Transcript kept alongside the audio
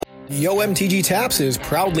YMTG Taps is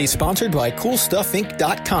proudly sponsored by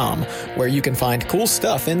CoolStuffInc.com, where you can find cool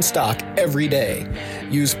stuff in stock every day.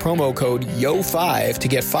 Use promo code YO5 to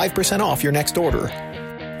get 5% off your next order.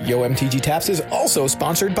 YMTG Taps is also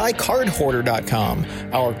sponsored by CardHoarder.com,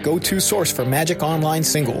 our go-to source for Magic Online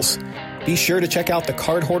singles. Be sure to check out the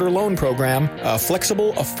Card Hoarder Loan Program, a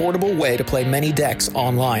flexible, affordable way to play many decks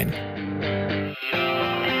online.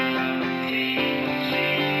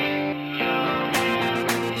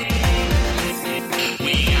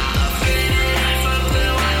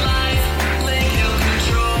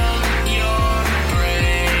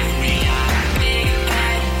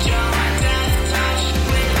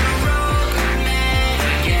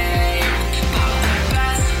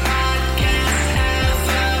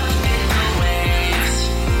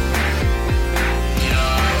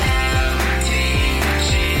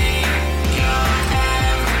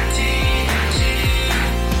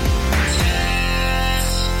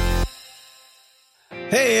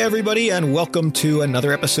 Hey everybody, and welcome to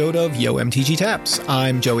another episode of YMTG Taps.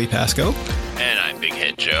 I'm Joey Pasco. And I'm Big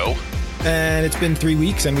Head Joe. And it's been 3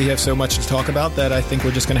 weeks, and we have so much to talk about that I think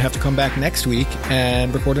we're just going to have to come back next week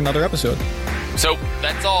and record another episode. So,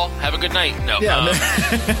 that's all. Have a good night. No. Yeah.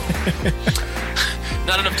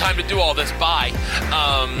 Not enough time to do all this. Bye.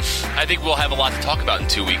 I think we'll have a lot to talk about in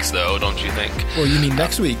 2 weeks, though, don't you think? Well, you mean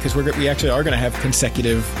next week, because we actually are going to have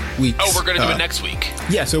consecutive weeks. Oh, we're going to do it next week.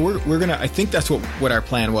 Yeah, so we're going to, I think that's what our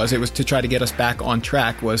plan was. It was to try to get us back on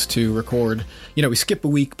track, was to record, we skip a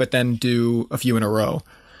week, but then do a few in a row.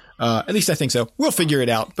 At least I think so. We'll figure it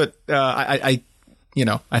out, but I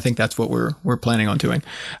think that's what we're planning on doing.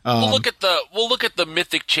 We'll look at the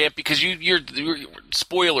Mythic Champ, because you're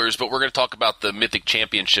spoilers, but we're going to talk about the Mythic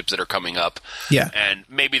Championships that are coming up. Yeah, and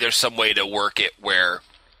maybe there's some way to work it where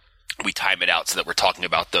we time it out so that we're talking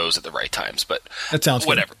about those at the right times. But that sounds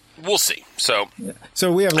whatever. Good. We'll see. So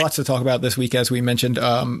we have lots to talk about this week, as we mentioned.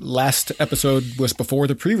 Last episode was before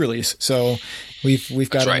the pre-release, so we've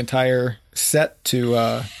got an entire set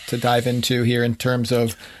to dive into here in terms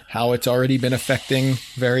of how it's already been affecting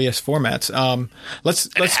various formats.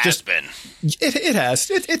 It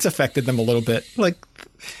has. It's affected them a little bit. Like,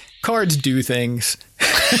 cards do things.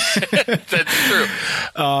 That's true.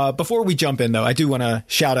 Before we jump in, though, I do want to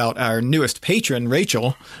shout out our newest patron,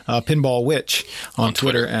 Rachel, Pinball Witch, on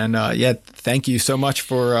Twitter. And thank you so much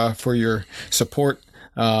for your support.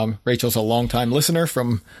 Rachel's a longtime listener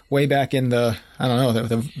from way back in the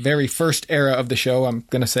very first era of the show. I'm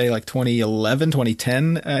going to say like 2011,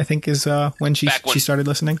 2010, I think is when she started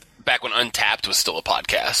listening. Back when Untapped was still a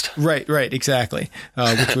podcast. Right, exactly.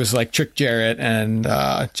 Which was like Trick Jarrett and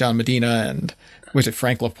John Medina and was it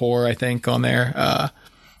Frank Lepore, I think, on there.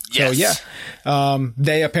 Yes. So,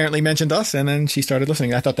 they apparently mentioned us, and then she started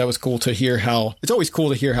listening. I thought that was cool to hear it's always cool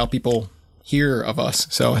to hear how people hear of us.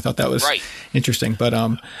 So I thought that was interesting. But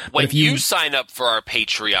when you sign up for our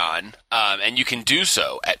Patreon, and you can do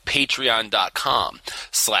so at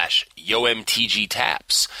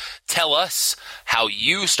patreon.com/YOMTGTaps, tell us how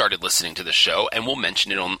you started listening to the show, and we'll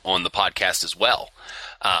mention it on the podcast as well.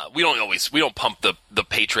 We don't pump the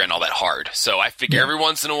Patreon all that hard. So I figure every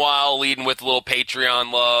once in a while, leading with a little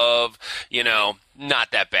Patreon love,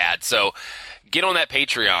 not that bad. So get on that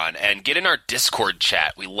Patreon and get in our Discord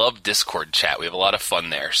chat. We love Discord chat. We have a lot of fun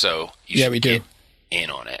there. So you should get in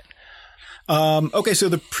on it. Okay, so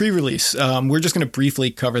the pre-release, we're just going to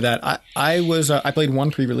briefly cover that. I played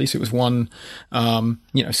one pre-release. It was one,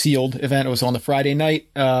 sealed event. It was on the Friday night.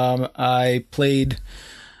 I played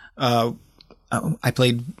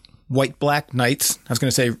White Black Knights. I was going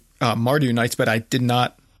to say Mardu Knights, but I did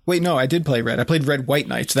not. Wait, no, I did play red. I played Red White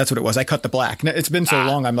Knights. That's what it was. I cut the black. It's been so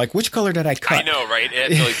long. I'm like, which color did I cut? I know, right?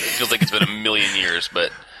 It feels like it's been a million years,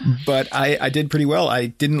 but I did pretty well. I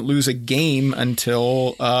didn't lose a game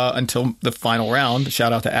until the final round.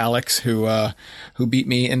 Shout out to Alex who beat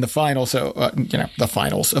me in the final. So the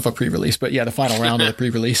finals of a pre-release, but the final round of the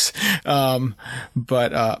pre-release. But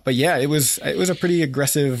it was a pretty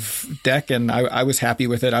aggressive deck, and I was happy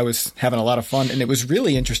with it. I was having a lot of fun, and it was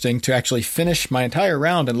really interesting to actually finish my entire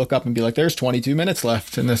round and look up and be like, "There's 22 minutes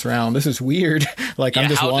left in this round. This is weird. Like, I'm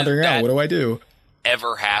just wandering around. What do I do?"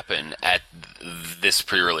 Ever happen at this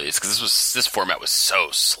pre-release? Because this format was so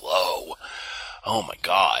slow. Oh my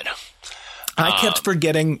god! I kept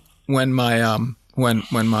forgetting when my when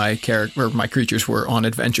my character or my creatures were on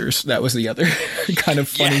adventures. That was the other kind of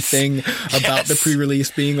funny thing about the pre-release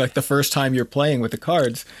being like the first time you're playing with the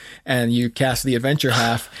cards, and you cast the adventure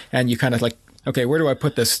half, and you kind of like okay, where do I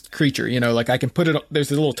put this creature? You know, like I can put it,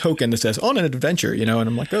 there's a little token that says on an adventure, you know, and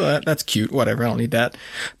I'm like, oh, that's cute. Whatever. I don't need that.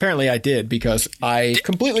 Apparently I did, because I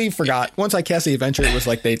completely forgot. Once I cast the adventure, it was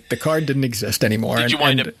like the card didn't exist anymore. Did you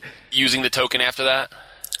wind up using the token after that?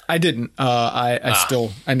 I didn't.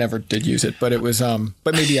 I never did use it, but it was,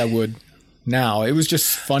 but maybe I would now. It was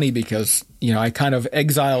just funny because, you know, I kind of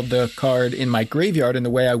exiled the card in my graveyard in the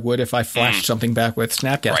way I would if I flashed something back with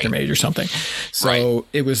Snapcaster Mage or something. So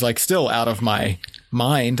it was like still out of my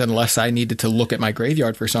mind unless I needed to look at my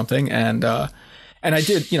graveyard for something. And I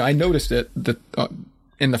did, you know, I noticed it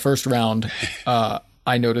in the first round.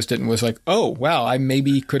 I noticed it and was like, oh, wow, I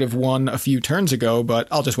maybe could have won a few turns ago, but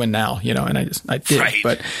I'll just win now, you know, and I did. Right.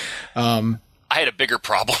 But I had a bigger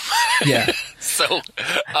problem. Yeah. I'm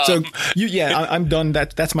done.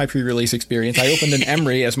 That's my pre-release experience. I opened an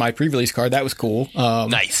Emery as my pre-release card. That was cool.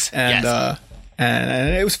 Nice. And,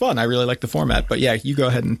 and it was fun. I really liked the format. But yeah, you go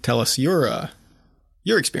ahead and tell us your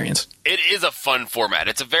experience. It is a fun format.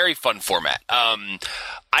 It's a very fun format.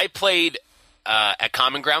 I played at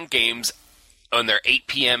Common Ground Games on their 8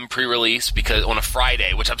 p.m. pre-release, because on a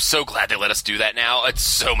Friday, which I'm so glad they let us do that now. It's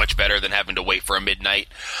so much better than having to wait for a midnight.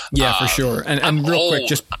 Yeah, for sure. And real quick,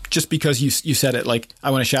 just because you said it, like,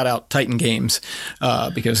 I want to shout out Titan Games,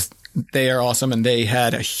 because they are awesome, and they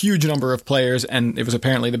had a huge number of players, and it was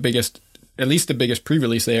apparently at least the biggest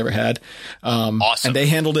pre-release they ever had. Awesome. And they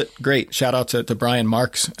handled it great. Shout out to Brian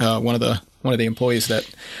Marks, one of the employees that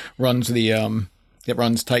runs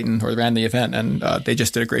runs Titan, or ran the event, and they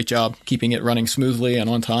just did a great job keeping it running smoothly and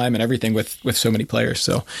on time and everything with so many players.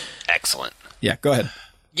 So excellent. Yeah, go ahead.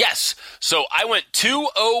 Yes. So I went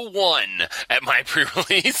 2-0-1 at my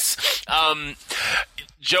pre-release.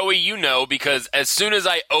 Joey, you know, because as soon as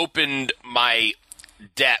I opened my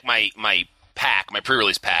deck, my pack, my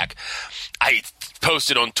pre-release pack, I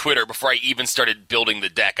posted on Twitter before I even started building the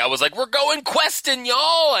deck. I was like, we're going questing, y'all.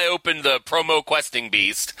 I opened the promo questing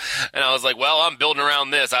beast, and I was like, well, I'm building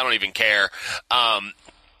around this. I don't even care. I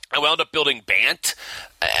wound up building Bant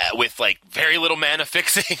with like very little mana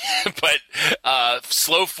fixing, but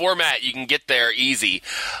slow format, you can get there easy.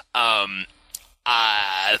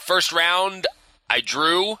 First round, I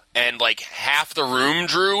drew, and like half the room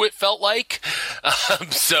drew, it felt like.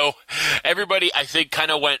 So everybody, I think,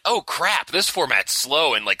 kind of went, oh crap, this format's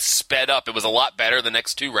slow, and like sped up. It was a lot better the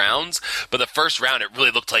next 2 rounds, but the first round, it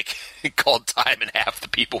really looked like it called time, and half the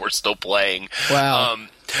people were still playing. Wow.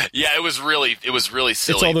 Yeah, it was really silly.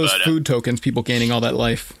 It's all those food tokens, people gaining all that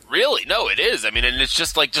life. Really? No, it is. I mean, and it's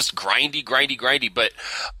just grindy, but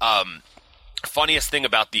funniest thing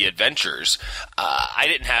about the adventures,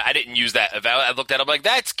 I didn't use that. I looked at it, I'm like,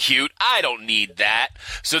 that's cute. I don't need that.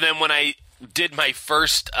 So then when I did my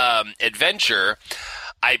first adventure,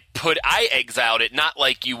 I exiled it, not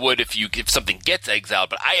like you would if something gets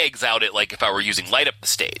exiled, but I exiled it like if I were using Light Up the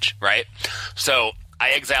Stage, right? So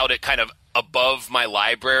I exiled it kind of above my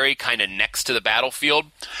library, kind of next to the battlefield,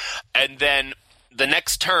 and then the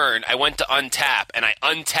next turn, I went to untap, and I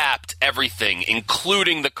untapped everything,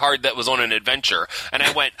 including the card that was on an adventure. And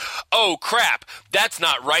I went, oh, crap, that's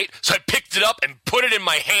not right. So I picked it up and put it in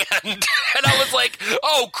my hand. And I was like,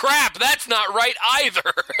 oh, crap, that's not right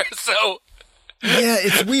either. So yeah,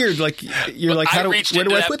 it's weird. Like, you're like, where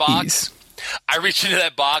do I put these? I reached into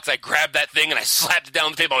that box, I grabbed that thing, and I slapped it down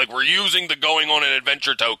on the table. I'm like, we're using the going on an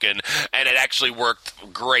adventure token, and it actually worked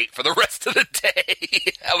great for the rest of the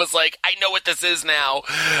day. I was like, I know what this is now.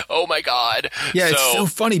 Oh my god. Yeah, it's so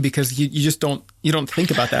funny because you just don't think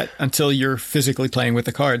about that until you're physically playing with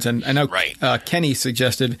the cards. And I know Kenny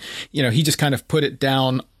suggested, you know, he just kind of put it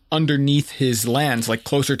down underneath his lands, like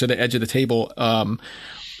closer to the edge of the table,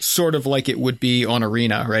 sort of like it would be on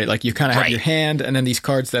Arena, right? Like you kind of have your hand, and then these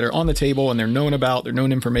cards that are on the table, and they're known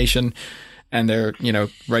information, and they're, you know,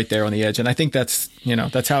 right there on the edge. And I think that's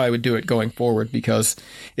how I would do it going forward, because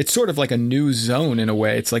it's sort of like a new zone in a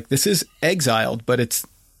way. It's like, this is exiled, but it's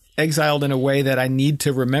exiled in a way that I need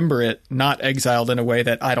to remember it, not exiled in a way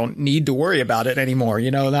that I don't need to worry about it anymore. You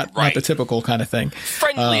know, not the typical kind of thing.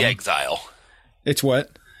 Friendly exile. It's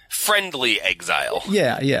what? Friendly exile.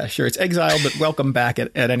 Yeah, sure. It's exile, but welcome back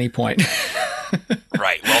at any point.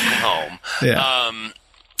 Right, welcome home. Yeah.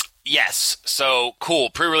 Yes, so cool.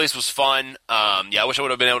 Pre-release was fun. I wish I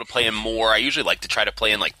would have been able to play in more. I usually like to try to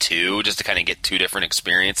play in like 2, just to kind of get 2 different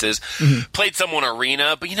experiences. Mm-hmm. Played some on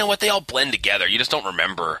Arena, but you know what? They all blend together. You just don't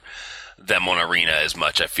remember them on Arena as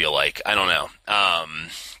much, I feel like. I don't know.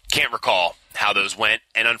 Can't recall how those went,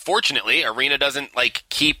 and unfortunately Arena doesn't like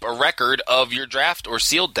keep a record of your draft or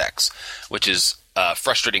sealed decks, which is a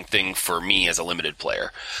frustrating thing for me as a limited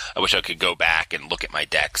player. I wish I could go back and look at my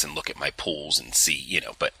decks and look at my pools and see, you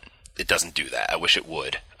know, but it doesn't do that. I wish it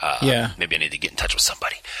would. Yeah. Maybe I need to get in touch with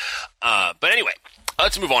somebody. But anyway,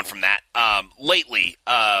 let's move on from that. Lately,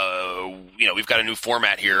 we've got a new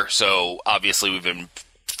format here, so obviously we've been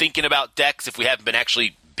thinking about decks. If we haven't been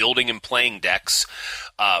actually building and playing decks,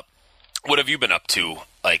 what have you been up to,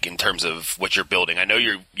 like in terms of what you're building? I know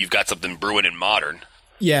you've got something brewing in Modern.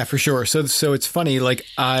 Yeah, for sure. So it's funny. Like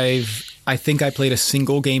I think I played a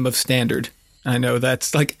single game of Standard. I know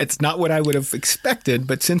that's like it's not what I would have expected,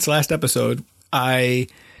 but since last episode, I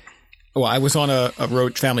was on a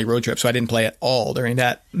family road trip, so I didn't play at all during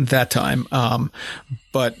that time.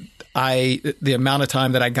 But the amount of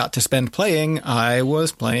time that I got to spend playing, I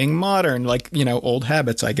was playing Modern, like, old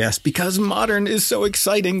habits, I guess, because Modern is so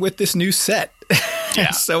exciting with this new set.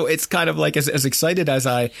 Yeah. So it's kind of like as excited as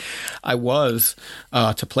I was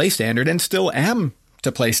to play Standard and still am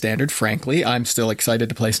to play Standard. Frankly, I'm still excited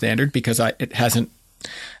to play Standard because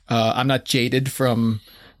I'm not jaded from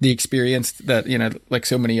the experience that, like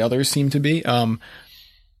so many others seem to be.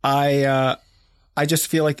 I just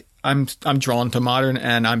feel like I'm drawn to Modern,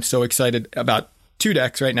 and I'm so excited about two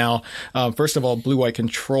decks right now. First of all, Blue-White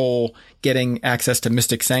Control getting access to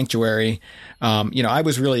Mystic Sanctuary. I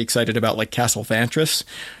was really excited about like Castle Vantress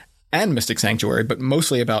and Mystic Sanctuary, but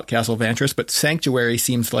mostly about Castle Vantress. But Sanctuary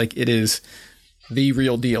seems like it is the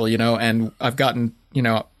real deal, and I've gotten,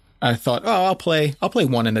 I thought, I'll play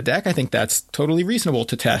one in the deck. I think that's totally reasonable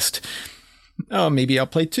to test. Oh, maybe I'll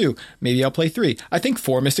play 2. Maybe I'll play 3. I think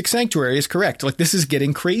 4 Mystic Sanctuary is correct. Like, this is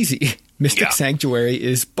getting crazy. Mystic Sanctuary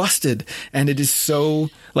is busted. And it is so,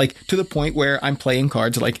 like, to the point where I'm playing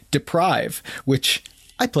cards like Deprive, which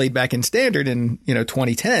I played back in Standard in,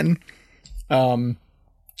 2010. And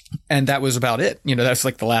that was about it. That's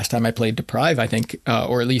like the last time I played Deprive, I think,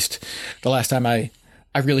 or at least the last time I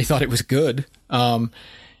really thought it was good.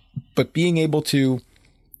 But being able to,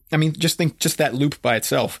 just that loop by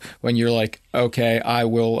itself when you're like, okay, I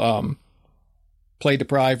will play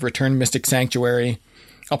Deprive, return Mystic Sanctuary.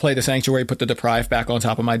 I'll play the Sanctuary, put the Deprive back on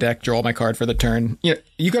top of my deck, draw my card for the turn.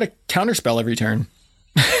 You got to counterspell every turn.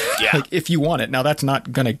 Yeah. Like if you want it. Now that's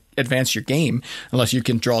not going to advance your game unless you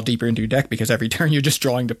can draw deeper into your deck because every turn you're just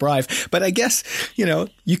drawing Deprive. But I guess,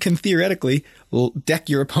 you can theoretically deck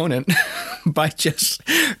your opponent by just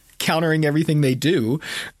countering everything they do.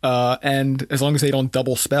 And as long as they don't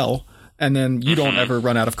double spell, and then you don't ever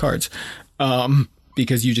run out of cards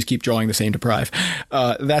because you just keep drawing the same Deprive.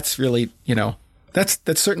 That's really,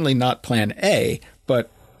 that's certainly not plan A,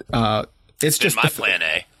 but it's just my plan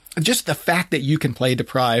A. Just the fact that you can play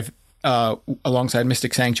Deprive alongside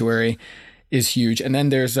Mystic Sanctuary is huge. And then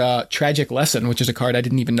there's Tragic Lesson, which is a card I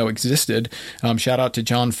didn't even know existed. Shout out to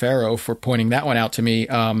John Farrow for pointing that one out to me.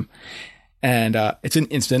 And it's an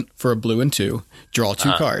instant for a blue and 2. Draw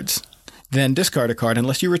 2 cards. Then discard a card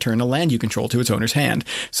unless you return a land you control to its owner's hand.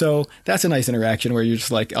 So that's a nice interaction where you're just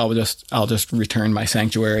like, I'll just return my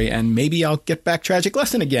Sanctuary and maybe I'll get back Tragic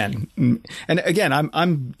Lesson again. And again,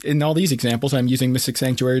 I'm in all these examples, I'm using Mystic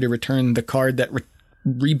Sanctuary to return the card that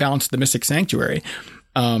rebounced the Mystic Sanctuary.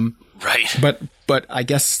 Right. But I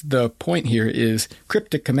guess the point here is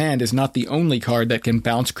Cryptic Command is not the only card that can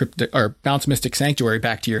bounce Mystic Sanctuary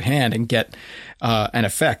back to your hand and get an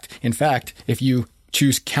effect. In fact, if you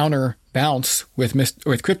choose counter bounce with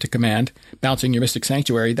Cryptic Command, bouncing your Mystic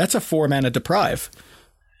Sanctuary, that's a 4-mana Deprive.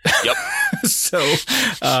 Yep. So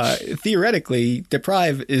theoretically,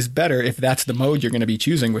 Deprive is better if that's the mode you're going to be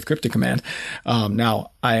choosing with Cryptic Command.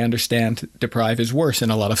 Now, I understand Deprive is worse in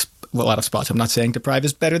a lot of spots. I'm not saying Deprive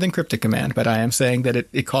is better than Cryptic Command, but I am saying that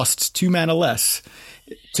it costs 2 mana less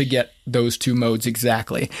to get those 2 modes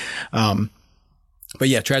exactly. But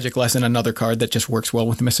yeah, Tragic Lesson, another card that just works well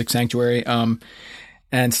with Mystic Sanctuary.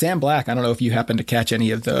 And Sam Black, I don't know if you happened to catch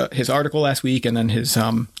any of his article last week, and then his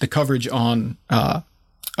the coverage on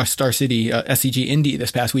Star City SCG Indie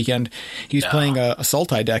this past weekend. He was playing a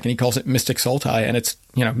Sultai deck, and he calls it Mystic Sultai, and it's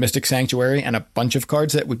Mystic Sanctuary and a bunch of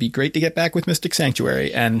cards that would be great to get back with Mystic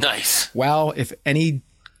Sanctuary. And nice. Wow, if any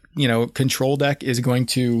control deck is going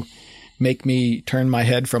to make me turn my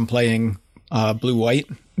head from playing blue-white,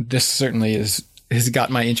 this certainly has got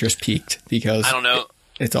my interest piqued because I don't know.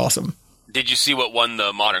 It's awesome. Did you see what won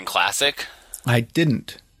the Modern Classic? I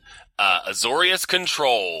didn't. Azorius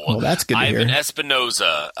Control. Well, that's good to hear. Ivan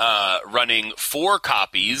Espinoza running 4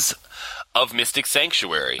 copies of Mystic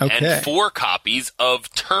Sanctuary and 4 copies of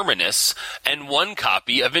Terminus and 1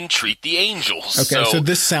 copy of Entreat the Angels. Okay, so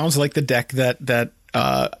this sounds like the deck that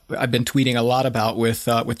I've been tweeting a lot about with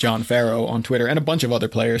John Farrow on Twitter and a bunch of other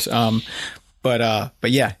players. But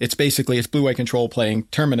yeah, it's blue-white control playing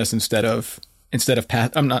Terminus instead of instead of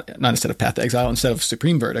Path, not instead of Path to Exile, instead of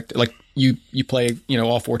Supreme Verdict, like you play,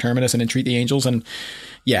 all 4 Terminus and Entreat the Angels. And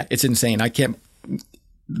yeah, it's insane.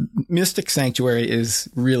 Mystic Sanctuary is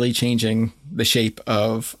really changing the shape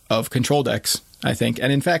of control decks, I think.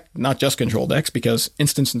 And in fact, not just control decks, because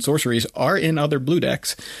instants and sorceries are in other blue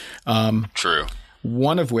decks. True.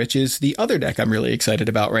 One of which is the other deck I'm really excited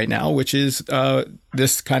about right now, which is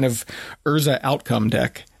this kind of Urza outcome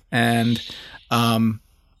deck. And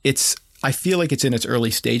I feel like it's in its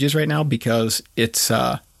early stages right now, because it's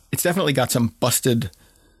definitely got some busted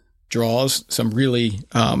draws, some really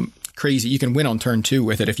crazy. You can win on turn 2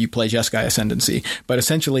 with it if you play Jeskai Ascendancy. But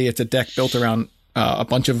essentially, it's a deck built around a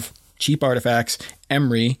bunch of cheap artifacts,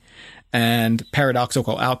 Emry, and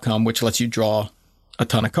Paradoxical Outcome, which lets you draw a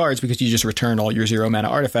ton of cards because you just return all your 0 mana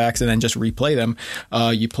artifacts and then just replay them.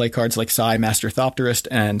 You play cards like Sai, Master Thopterist,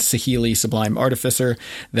 and Saheeli, Sublime Artificer,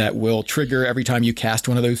 that will trigger every time you cast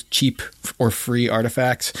one of those cheap or free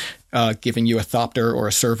artifacts, giving you a Thopter or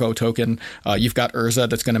a Servo token. You've got Urza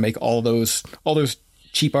that's going to make all those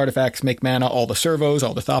cheap artifacts make mana, all the Servos,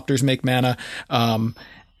 all the Thopters make mana.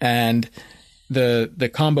 And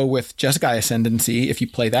the combo with Jeskai Ascendancy, if you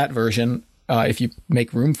play that version, if you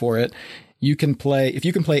make room for it, if you can play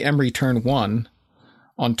Emry turn 1,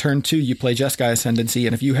 on turn 2 you play Jeskai Ascendancy,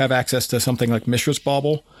 and if you have access to something like Mishra's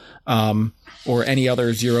Bauble, or any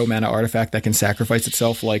other 0 mana artifact that can sacrifice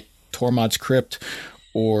itself, like Tormod's Crypt,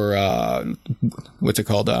 or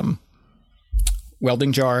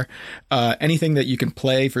Welding Jar, anything that you can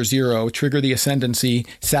play for 0, trigger the Ascendancy,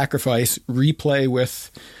 sacrifice, replay with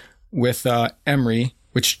Emry,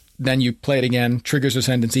 which then you play it again, triggers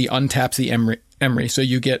Ascendancy, untaps the Emry, so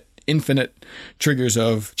you get infinite triggers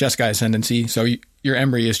of Jeskai Ascendancy. So your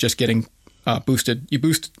Emry is just getting boosted. You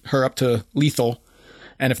boost her up to lethal,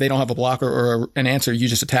 and if they don't have a blocker or an answer, you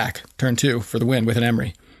just attack turn 2 for the win with an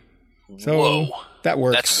Emry. So whoa, that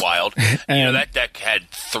works. That's wild. And that deck had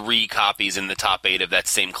 3 copies in the top 8 of that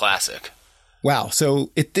same classic. Wow.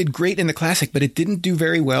 So it did great in the classic, but it didn't do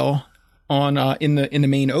very well on in the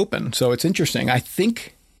main open. So it's interesting. I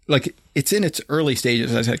think it's in its early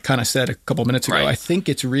stages, as I kind of said a couple minutes ago. Right. I think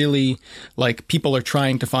it's really people are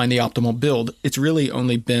trying to find the optimal build. It's really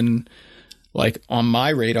only been on my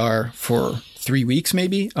radar for 3 weeks,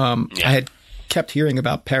 maybe. I had kept hearing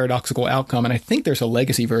about Paradoxical Outcome, and I think there's a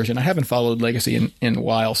Legacy version. I haven't followed Legacy in a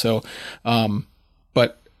while. So,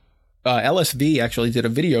 but LSV actually did a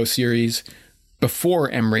video series before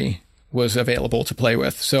Emry was available to play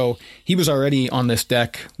with. So he was already on this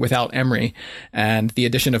deck without Emry, and the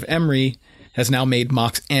addition of Emry has now made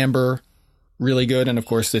Mox Amber really good. And of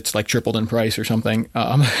course it's tripled in price or something,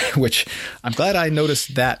 which I'm glad I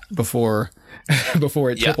noticed that before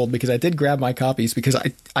it tripled, because I did grab my copies, because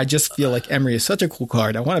I just feel like Emry is such a cool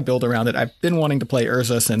card. I want to build around it. I've been wanting to play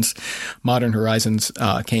Urza since Modern Horizons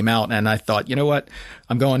came out, and I thought, you know what,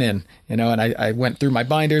 I'm going in, and I went through my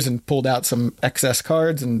binders and pulled out some excess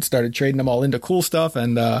cards and started trading them all into cool stuff,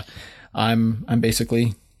 and I'm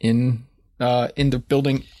basically into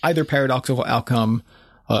building either Paradoxical Outcome,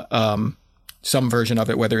 some version of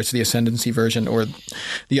it, whether it's the Ascendancy version or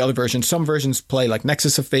the other version. Some versions play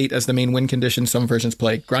Nexus of Fate as the main win condition. Some versions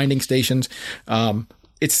play Grinding Stations.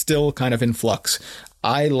 It's still kind of in flux.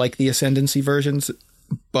 I like the Ascendancy versions,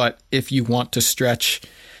 but if you want to stretch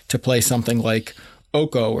to play something like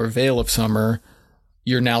Oko or Veil of Summer,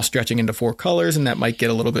 you're now stretching into 4 colors, and that might get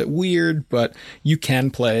a little bit weird, but you can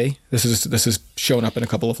play, this is shown up in a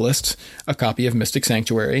couple of lists, a copy of Mystic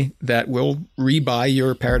Sanctuary that will rebuy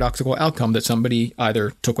your Paradoxical Outcome that somebody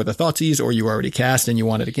either took with a Thoughtseize or you already cast and you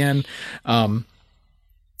want it again.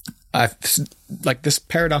 This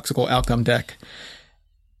Paradoxical Outcome deck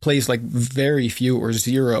plays very few or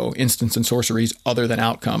 0 instants and sorceries other than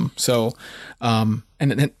Outcome. So, and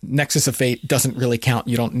then Nexus of Fate doesn't really count.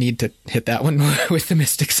 You don't need to hit that one with the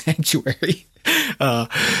Mystic Sanctuary.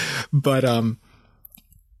 But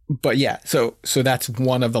yeah, so that's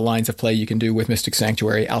one of the lines of play you can do with Mystic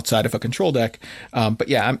Sanctuary outside of a control deck. But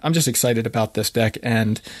yeah, I'm just excited about this deck,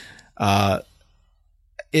 and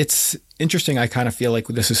it's interesting. I kind of feel like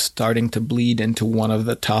this is starting to bleed into one of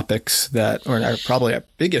the topics that, or probably our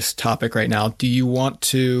biggest topic right now. Do you want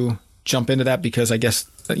to jump into that? Because I guess,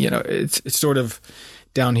 it's sort of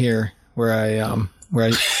down here where I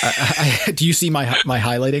do you see my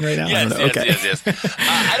highlighting right now? Yes, I don't know. Yes.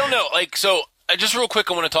 I don't know. So just real quick,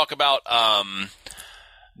 I want to talk about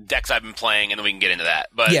decks I've been playing, and then we can get into that.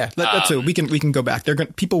 But yeah, that's it. We can go back.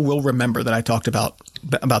 People will remember that I talked about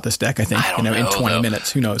this deck. I think in 20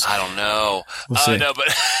 minutes. Who knows? I don't know. We'll see. No, but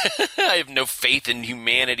I have no faith in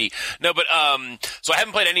humanity. No, but so I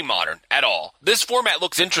haven't played any Modern at all. This format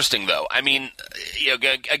looks interesting, though. I mean,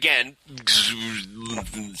 again,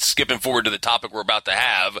 skipping forward to the topic we're about to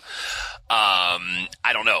have.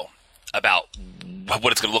 I don't know about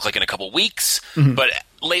what it's going to look like in a couple weeks, but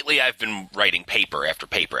lately I've been writing paper after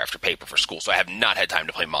paper after paper for school, so I have not had time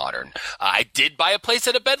to play Modern. I did buy a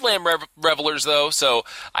playset of Bedlam Revelers, though, so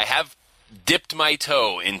I have dipped my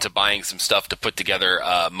toe into buying some stuff to put together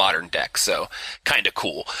Modern decks, so kind of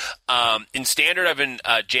cool. In Standard, I've been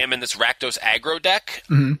jamming this Rakdos aggro deck.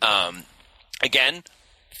 Again,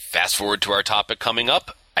 fast forward to our topic coming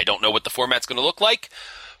up. I don't know what the format's going to look like,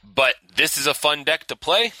 but this is a fun deck to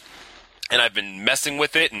play. And I've been messing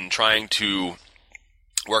with it and trying to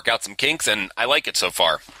work out some kinks, and I like it so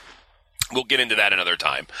far. We'll get into that another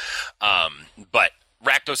time. But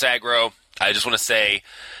Rakdos aggro, I just want to say,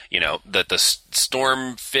 that the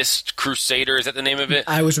Stormfist Crusader, is that the name of it?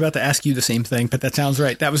 I was about to ask you the same thing, but that sounds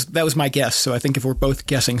right. That was my guess. So I think if we're both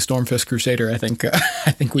guessing Stormfist Crusader, I think we've got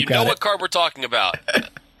it. You know what card we're talking about.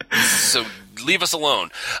 So leave us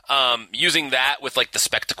alone. Using that with like the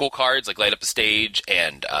spectacle cards, like Light Up the Stage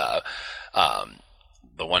and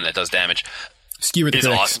the one that does damage, Skewer the is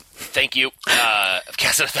critics. awesome. Thank you. I've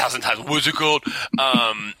cast it 1,000 times. What's it called?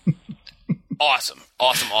 Awesome.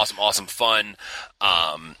 Fun.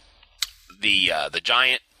 The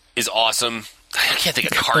Giant is awesome. I can't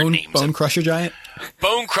think of card names. Bone Crusher Giant?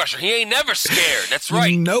 Bone Crusher. He ain't never scared. That's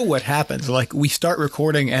right. You know what happens. Like, we start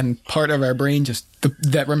recording and part of our brain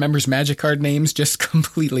that remembers Magic card names just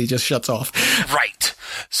completely just shuts off. Right.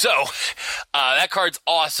 So, that card's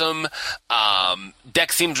awesome.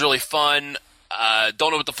 Deck seems really fun.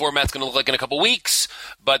 Don't know what the format's going to look like in a couple weeks,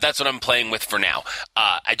 but that's what I'm playing with for now.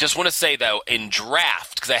 I just want to say, though, in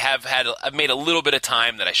draft, because I've made a little bit of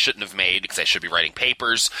time that I shouldn't have made because I should be writing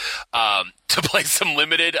papers, to play some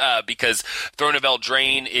limited, because Throne of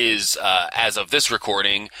Eldraine is, as of this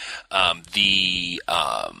recording, the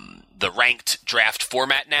ranked draft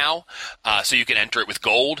format now, so you can enter it with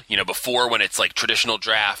gold. Before, when it's like traditional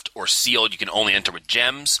draft or sealed, you can only enter with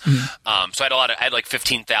gems. So I had like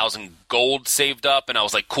 15,000 gold saved up, and I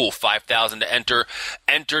was like, cool, 5,000 to enter.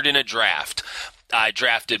 Entered in a draft. I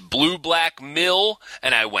drafted blue-black mill,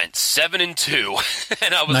 and I went 7-2,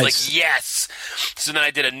 and I was like, yes. So then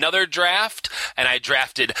I did another draft, and I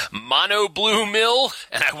drafted mono blue mill,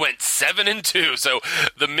 and I went 7-2. So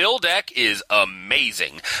the mill deck is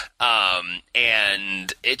amazing,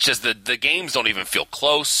 and it's just the games don't even feel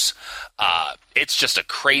close. It's just a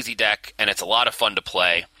crazy deck, and it's a lot of fun to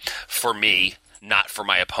play for me. Not for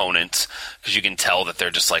my opponent, because you can tell that they're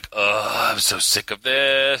just like, I'm so sick of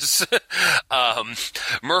this.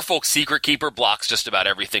 Merfolk Secret Keeper blocks just about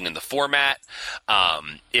everything in the format.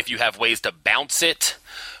 If you have ways to bounce it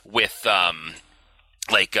with,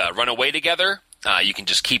 Runaway Together, you can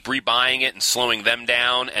just keep rebuying it and slowing them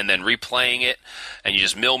down and then replaying it, and you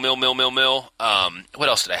just mill. What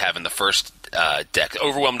else did I have in the first deck?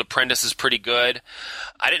 Overwhelmed Apprentice is pretty good.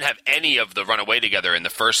 I didn't have any of the Runaway Together in the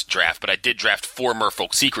first draft, but I did draft 4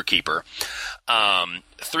 Merfolk Secret Keeper.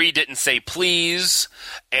 3 Didn't Say Please,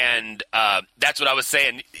 and that's what I was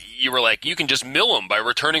saying. You were like, you can just mill them by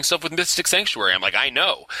returning stuff with Mystic Sanctuary. I'm like, I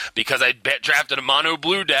know, because I drafted a mono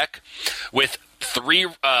blue deck with 3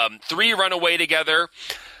 Runaway Together,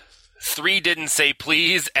 3 Didn't Say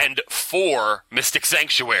Please, and 4 Mystic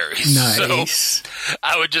Sanctuaries. Nice. So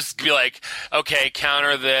I would just be like, okay,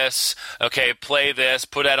 counter this. Okay, play this.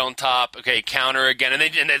 Put that on top. Okay, counter again.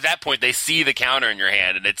 And at that point, they see the counter in your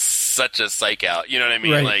hand, and it's such a psych out. You know what I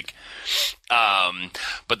mean? Right.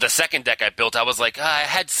 But the second deck I built, I was like, I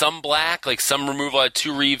had some black, like some removal. I had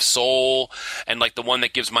 2 Reeve Soul, and like the one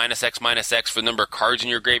that gives -X for the number of cards in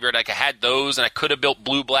your graveyard. Like I had those, and I could have built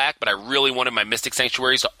blue-black, but I really wanted my Mystic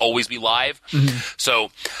Sanctuaries to always be live.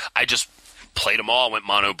 So I just played them all, went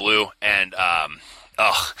mono blue, and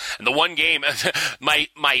and the one game, my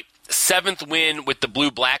 7th win with the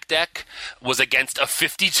blue-black deck was against a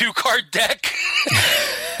 52-card deck.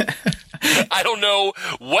 I don't know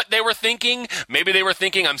what they were thinking. Maybe they were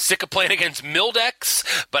thinking I'm sick of playing against mill decks,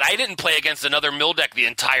 but I didn't play against another mill deck the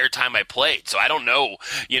entire time I played, so I don't know.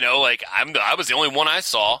 I was the only one I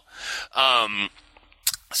saw. But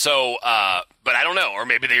I don't know. Or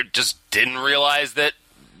maybe they just didn't realize that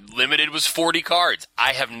limited was 40 cards.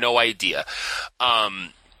 I have no idea.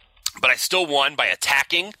 But I still won by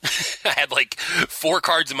attacking. I had like 4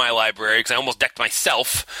 cards in my library because I almost decked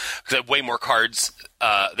myself because I had way more cards.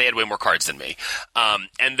 They had way more cards than me.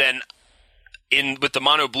 And then, with the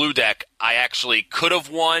mono blue deck, I actually could have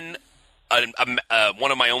won.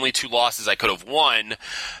 One of my only 2 losses I could have won.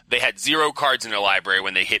 They had 0 cards in their library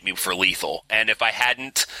when they hit me for lethal, and if I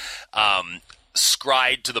hadn't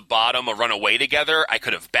scryed to the bottom or run away together, I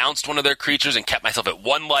could have bounced one of their creatures and kept myself at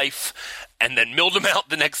 1 life, and then milled them out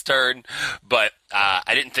the next turn. But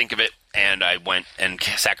I didn't think of it, and I went and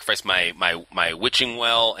sacrificed my witching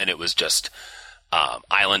well, and it was just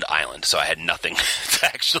island. So I had nothing to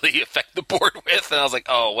actually affect the board with, and I was like,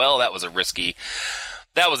 oh well, that was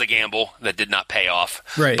a gamble that did not pay off.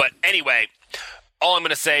 Right. But anyway, all I'm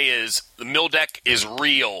going to say is the mill deck is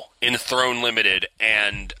real in Throne Limited,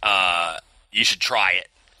 and you should try it,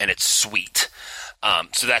 and it's sweet.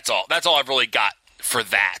 So that's all. That's all I've really got for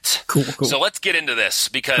that. Cool. So let's get into this,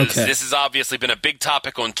 because this has obviously been a big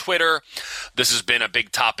topic on Twitter. This has been a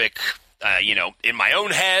big topic, in my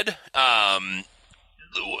own head.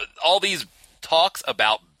 All these talks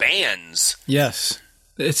about bans. Yes.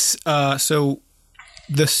 It's so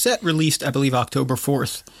the set released, I believe, October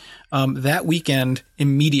 4th. That weekend,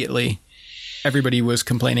 immediately, everybody was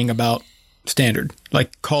complaining about Standard,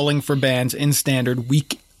 like calling for bans in Standard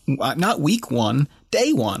not week 1,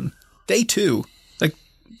 day 1, day 2, like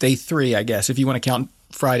day 3, I guess, if you want to count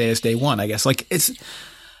Friday as day 1, I guess. Like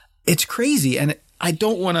it's crazy, and I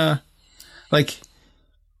don't want to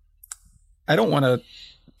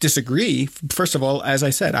disagree. First of all, as I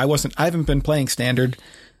said, I haven't been playing Standard,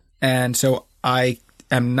 and so I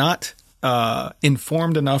am not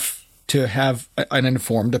informed enough to have an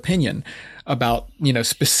informed opinion about,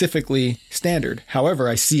 specifically Standard. However,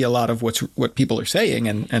 I see a lot of what people are saying,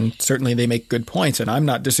 and certainly they make good points, and I'm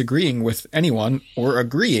not disagreeing with anyone or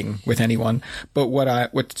agreeing with anyone. But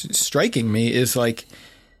what's striking me is, like,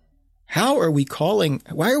 why are we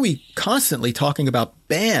constantly talking about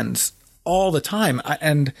bans all the time?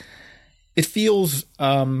 And it feels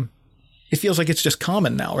like it's just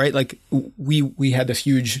common now, right? Like we had this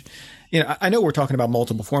huge, I know we're talking about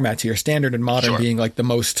multiple formats here, Standard and Modern being like the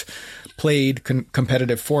most played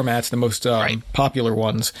competitive formats, the most popular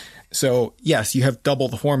ones. So yes, you have double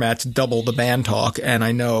the formats, double the ban talk. And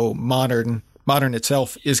I know Modern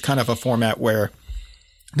itself is kind of a format where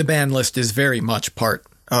the ban list is very much part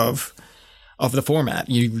of the format.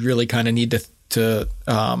 You really kind of need to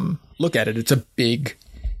look at it. It's a big,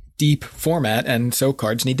 deep format, and so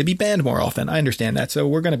cards need to be banned more often. I understand that. So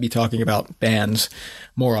we're going to be talking about bans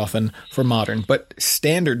more often for Modern, but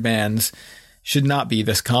Standard bans should not be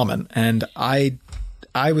this common. And I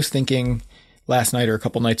was thinking last night or a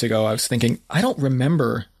couple nights ago, I don't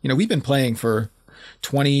remember, we've been playing for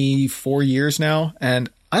 24 years now,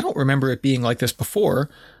 and I don't remember it being like this before.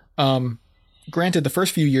 Granted, the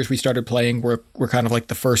first few years we started playing were kind of like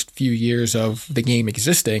the first few years of the game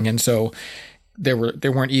existing, and so there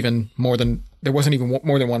wasn't even more than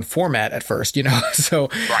one format at first, So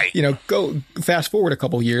go fast forward a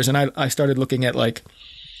couple years, and I started looking at, like,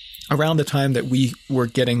 around the time that we were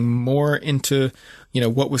getting more into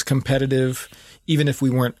what was competitive, even if we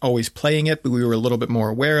weren't always playing it, but we were a little bit more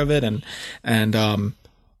aware of it, and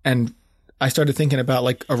I started thinking about,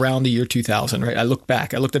 like, around the year 2000, right? I looked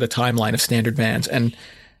at a timeline of Standard bans, and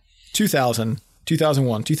 2000,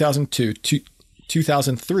 2001, 2002,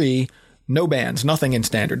 2003, no bans, nothing in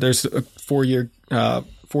Standard. There's a 4 years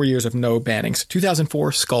of no bannings.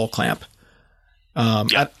 2004, Skull Clamp.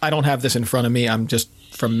 I don't have this in front of me. I'm just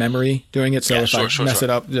from memory doing it. So if I mess it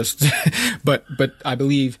up, just, but I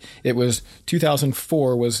believe it was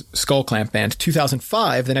 2004 was Skull Clamp banned.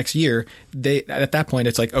 2005, the next year, at that point,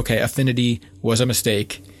 it's like, okay, Affinity was a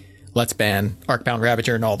mistake. Let's ban Arcbound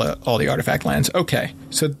Ravager and all the artifact lands. Okay.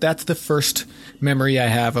 So that's the first memory I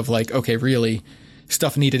have of, like, okay, really,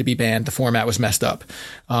 stuff needed to be banned. The format was messed up.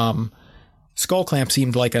 Skull Clamp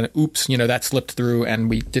seemed like an oops, that slipped through and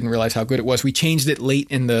we didn't realize how good it was. We changed it late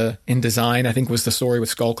in design, I think was the story with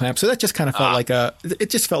Skull Clamp. So that just kind of felt it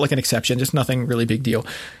just felt like an exception, just nothing really big deal.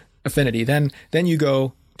 Affinity. Then you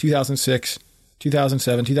go 2006,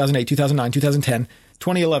 2007, 2008, 2009, 2010,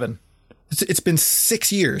 2011. It's been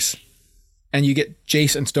 6 years and you get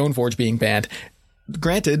Jace and Stoneforge being banned.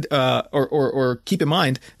 Granted, or keep in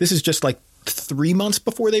mind, this is just like 3 months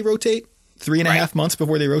before they rotate. 3.5 months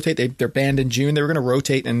before they rotate. They're banned in June. They were going to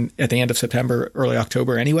rotate at the end of September, early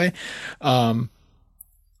October anyway. So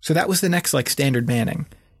that was the next, like, Standard banning.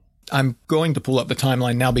 I'm going to pull up the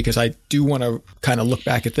timeline now because I do want to kind of look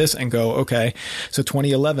back at this and go, okay, so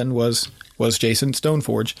 2011 was Jason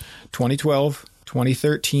Stoneforge. 2012,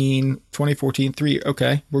 2013, 2014, 3.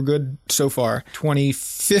 Okay, we're good so far.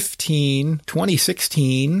 2015,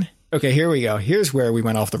 2016. Okay, here we go. Here's where we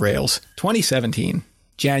went off the rails. 2017,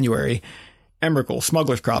 January. Emrakul,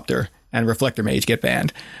 Smuggler's Cropter. and Reflector Mage get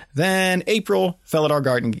banned. Then April, Felidar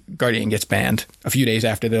Guardian gets banned a few days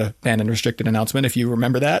after the banned and restricted announcement. If you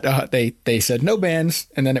remember that, they said no bans,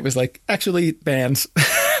 and then it was like, actually bans.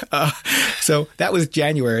 So that was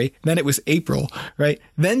January. Then it was April, right?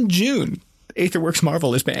 Then June, Aetherworks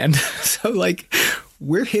Marvel is banned. So like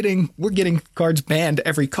we're getting cards banned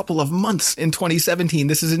every couple of months in 2017.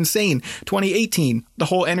 This is insane. 2018, the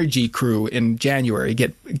whole Energy crew in January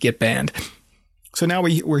get banned. So now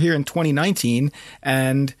we're here in 2019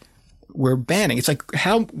 and we're banning. It's like,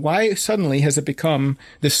 why suddenly has it become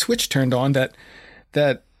the switch turned on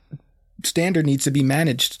that Standard needs to be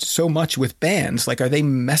managed so much with bans? Like, are they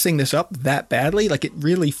messing this up that badly? Like, it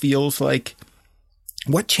really feels like,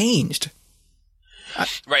 what changed?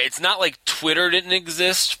 Right. It's not like Twitter didn't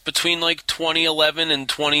exist between like 2011 and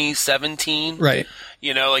 2017. Right.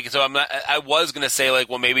 You know, like, so I was going to say like,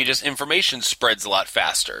 well, maybe just information spreads a lot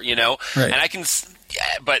faster, you know, right. And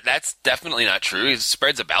but that's definitely not true. It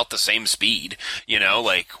spreads about the same speed, you know,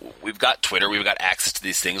 like we've got Twitter, we've got access to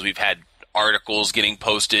these things. We've had articles getting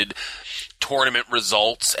posted, tournament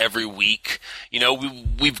results every week. You know,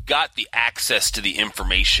 we've got the access to the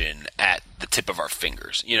information at the tip of our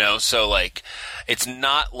fingers, you know? So like, it's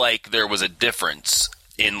not like there was a difference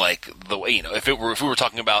in like the way, you know, if we were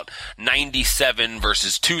talking about 97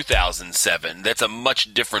 versus 2007, that's a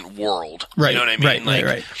much different world. Right. You know what I mean? Right, like,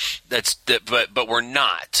 right. But we're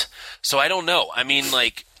not. So I don't know. I mean,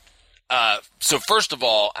 like, so first of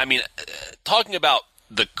all, I mean, talking about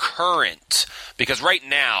the current, because right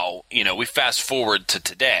now, you know, we fast forward to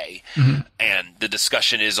today, mm-hmm. and the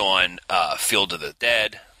discussion is on Field of the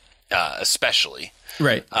Dead, especially.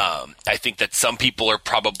 Right. I think that some people are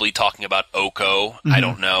probably talking about Oko. Mm-hmm. I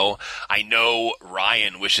don't know. I know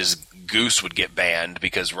Ryan wishes Goose would get banned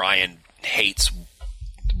because Ryan hates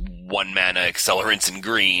 1 mana accelerants in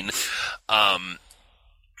green.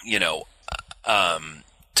 You know,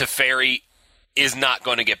 Teferi is not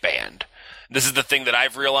going to get banned. This is the thing that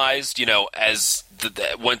I've realized, you know, as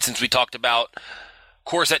since we talked about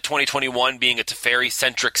Core Set 2021 being a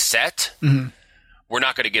Teferi-centric set, mm-hmm. we're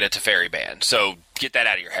not going to get a Teferi ban. So get that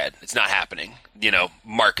out of your head. It's not happening. You know,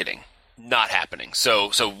 marketing, not happening.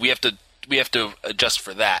 So we have to adjust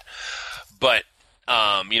for that. But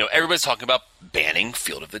you know, everybody's talking about banning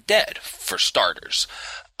Field of the Dead for starters.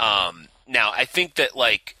 Now, I think that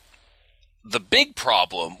like the big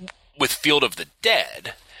problem with Field of the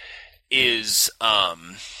Dead is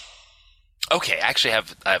okay. Actually,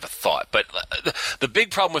 I have a thought, but the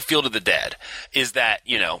big problem with Field of the Dead is that,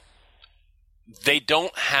 you know, they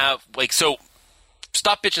don't have like, so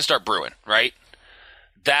Stop Bitchin' Start Brewin', right?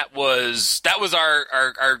 That was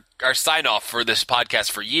our sign off for this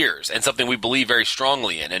podcast for years, and something we believe very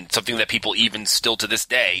strongly in, and something that people even still to this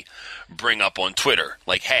day bring up on Twitter.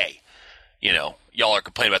 Like, hey, you know, y'all are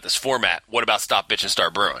complaining about this format. What about Stop Bitchin'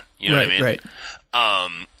 Start Brewin'? You know what I mean? Right.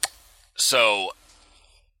 So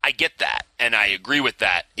I get that, and I agree with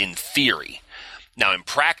that in theory. Now, in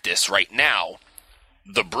practice, right now,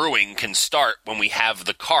 the brewing can start when we have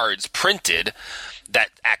the cards printed that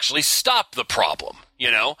actually stop the problem,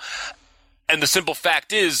 you know? And the simple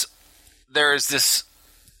fact is, there's just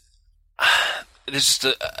I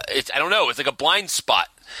don't know, it's like a blind spot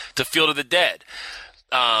to Field of the Dead.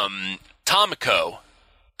 Tomiko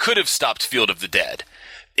could have stopped Field of the Dead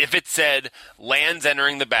if it said lands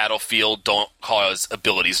entering the battlefield don't cause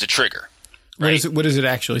abilities to trigger. Right? What does it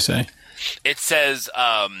actually say? It says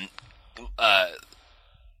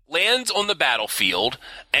lands on the battlefield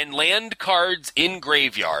and land cards in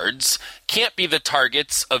graveyards can't be the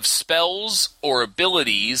targets of spells or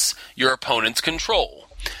abilities your opponents control.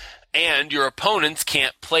 And your opponents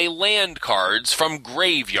can't play land cards from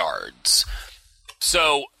graveyards.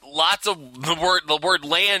 So lots of the word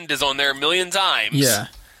land is on there a million times. Yeah.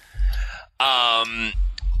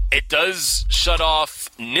 It does shut off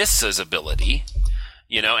Nissa's ability,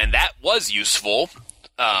 you know, and that was useful,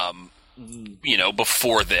 you know,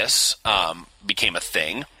 before this became a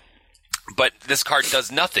thing. But this card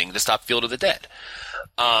does nothing to stop Field of the Dead.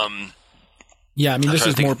 Yeah, I mean, this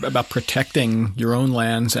is more about protecting your own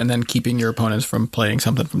lands and then keeping your opponents from playing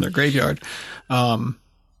something from their graveyard.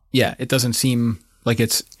 Yeah, it doesn't seem like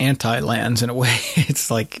it's anti-lands in a way.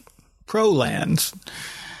 It's like pro-lands.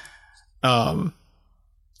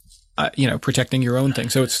 You know, protecting your own thing.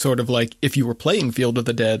 So it's sort of like if you were playing Field of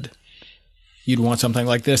the Dead, you'd want something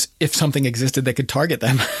like this if something existed that could target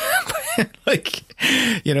them. Like,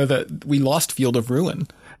 you know, we lost Field of Ruin.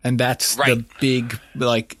 And that's the big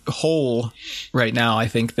hole right now. I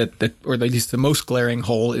think that or at least the most glaring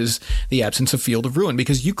hole is the absence of Field of Ruin,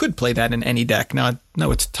 because you could play that in any deck. Now,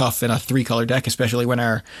 no, it's tough in a 3-color deck, especially when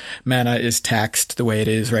our mana is taxed the way it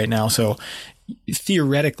is right now. So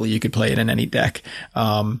theoretically, you could play it in any deck,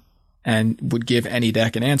 and would give any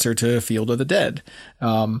deck an answer to Field of the Dead.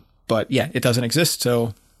 But yeah, it doesn't exist.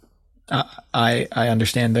 So I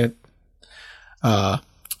understand that.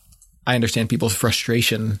 I understand people's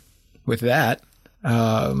frustration with that.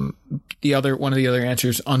 One of the other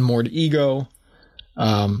answers, Unmoored Ego.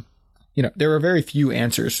 There are very few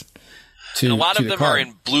answers to. And a lot of them card. are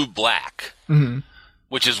in blue-black,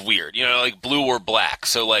 which is weird. Like blue or black.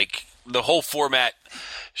 So like the whole format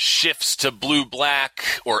shifts to blue-black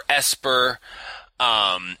or Esper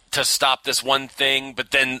to stop this one thing, but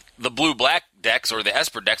then the blue-black decks or the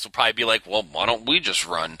Esper decks will probably be like, well, why don't we just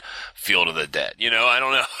run Field of the Dead? I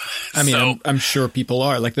don't know. I mean, I'm sure people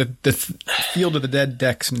are. Like the Field of the Dead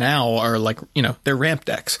decks now are like, they're ramp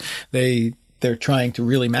decks. They're trying to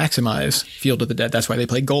really maximize Field of the Dead. That's why they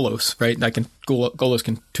play Golos, right? Golos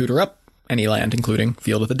can tutor up any land, including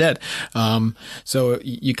Field of the Dead. So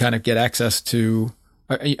you kind of get access to,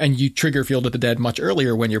 and you trigger Field of the Dead much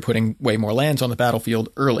earlier when you're putting way more lands on the battlefield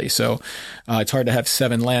early. So it's hard to have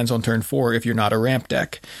 7 lands on turn 4 if you're not a ramp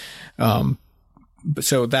deck.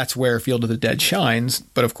 So that's where Field of the Dead shines.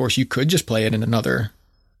 But of course, you could just play it in another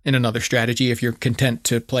strategy if you're content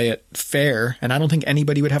to play it fair. And I don't think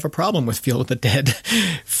anybody would have a problem with Field of the Dead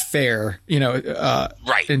fair,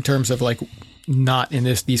 right, in terms of like not in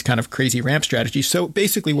these kind of crazy ramp strategies. So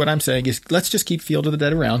basically what I'm saying is let's just keep Field of the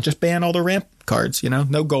Dead around. Just ban all the ramp cards, no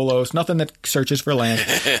Golos, nothing that searches for land.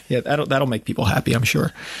 Yeah, that'll make people happy, I'm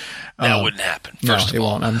sure. That wouldn't happen. No, it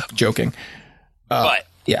won't. I'm joking. But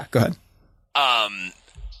yeah, go ahead.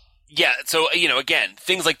 Yeah, so, again,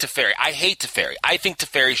 things like Teferi. I hate Teferi. I think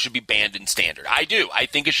Teferi should be banned in Standard. I do. I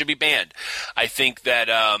think it should be banned. I think that,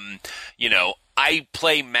 I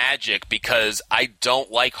play Magic because I don't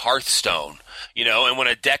like Hearthstone, and when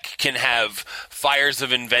a deck can have Fires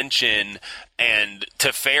of Invention and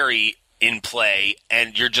Teferi in play,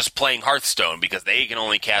 and you're just playing Hearthstone because they can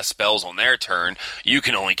only cast spells on their turn. You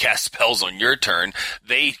can only cast spells on your turn.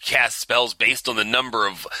 They cast spells based on the number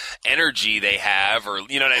of energy they have, or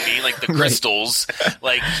you know what I mean? Like the crystals.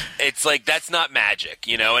 Like, it's like, that's not Magic,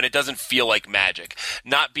 and it doesn't feel like Magic.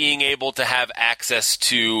 Not being able to have access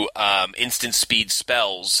to instant speed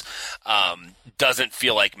spells doesn't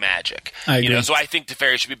feel like Magic. I agree. So I think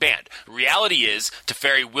Teferi should be banned. Reality is,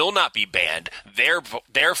 Teferi will not be banned.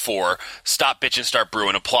 Therefore, Stop Bitchin' Start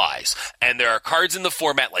Brewin' applies. And there are cards in the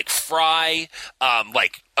format like Fry,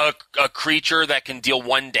 like a creature that can deal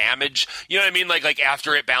 1 damage. You know what I mean? Like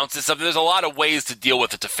after it bounces something. There's a lot of ways to deal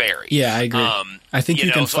with a Teferi. Yeah, I agree. I think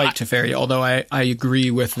you can fight Teferi, although I agree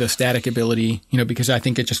with the static ability, because I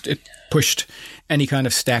think it pushed any kind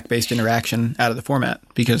of stack-based interaction out of the format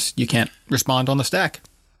because you can't respond on the stack.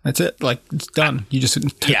 That's it. Like, it's done. You just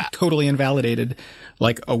totally invalidated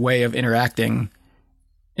like a way of interacting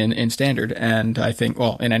in Standard, and I think,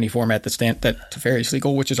 in any format that Teferi is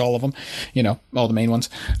legal, which is all of them, all the main ones.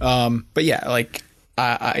 But yeah, like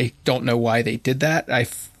I don't know why they did that.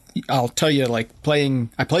 I'll tell you, like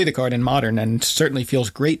I play the card in Modern, and certainly feels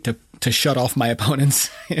great to shut off my opponent's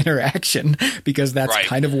interaction, because that's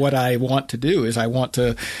kind of what I want to do. Is I want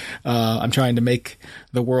to, I'm trying to make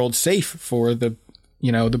the world safe for the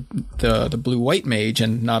blue-white mage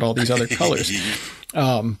and not all these other colors.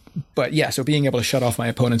 But yeah, so being able to shut off my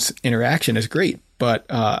opponent's interaction is great. But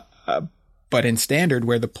in Standard,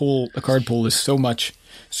 where the card pool is so much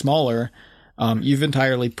smaller, you've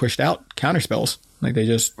entirely pushed out counterspells. Like they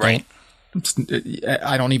just don't.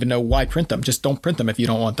 I don't even know why print them. Just don't print them if you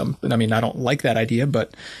don't want them. I mean, I don't like that idea,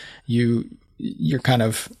 but you're kind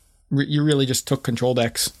of, you really just took control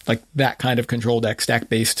decks, like that kind of control deck,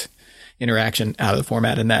 stack-based interaction out of the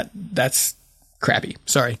format, and that's crappy.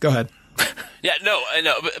 Sorry, go ahead. Yeah, no,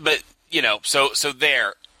 but so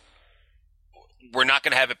there, we're not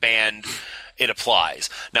going to have it banned. It applies.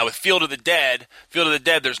 Now with Field of the Dead,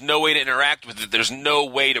 there's no way to interact with it. There's no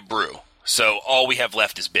way to brew. So all we have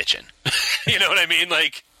left is bitchin'. You know what I mean?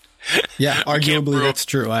 Like, yeah, arguably that's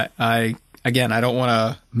true. I don't want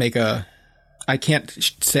to make I can't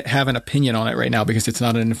have an opinion on it right now because it's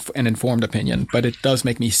not an informed opinion, but it does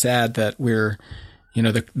make me sad that we're,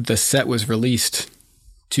 the set was released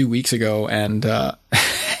 2 weeks ago, and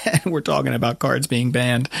we're talking about cards being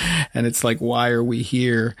banned, and it's like, why are we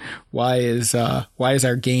here? Why is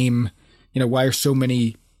our game, why are so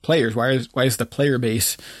many players, why is the player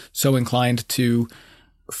base so inclined to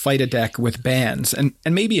fight a deck with bans? And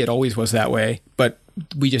maybe it always was that way, but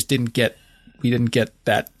we just didn't get didn't get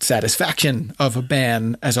that satisfaction of a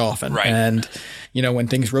ban as often. Right. And, when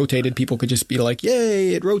things rotated, people could just be like,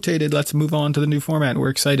 yay, it rotated. Let's move on to the new format. We're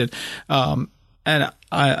excited. And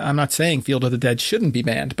I'm not saying Field of the Dead shouldn't be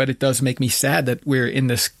banned, but it does make me sad that we're in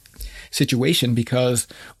this situation, because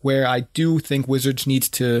where I do think Wizards needs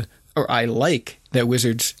to, or I like that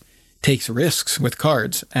Wizards takes risks with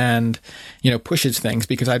cards and, pushes things,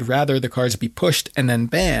 because I'd rather the cards be pushed and then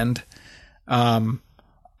banned.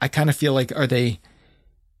 I kind of feel like, are they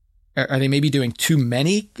maybe doing too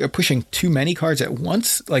many, or pushing too many cards at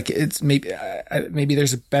once? Like, it's maybe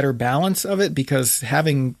there's a better balance of it, because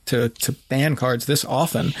having to ban cards this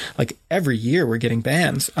often, like every year we're getting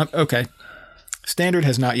bans. Okay. Standard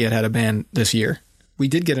has not yet had a ban this year. We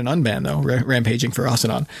did get an unban though, Rampaging for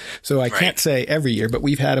Asanon. So I can't say every year, but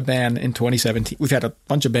we've had a ban in 2017. We've had a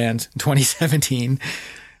bunch of bans in 2017,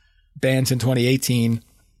 bans in 2018,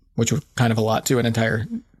 which were kind of a lot to an entire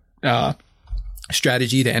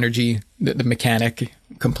strategy, the energy, the mechanic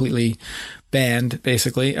completely banned,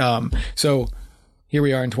 basically. So here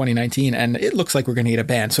we are in 2019, and it looks like we're going to get a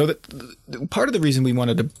ban. So part of the reason we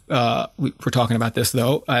wanted to, we're talking about this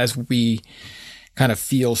though, as we kind of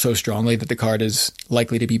feel so strongly that the card is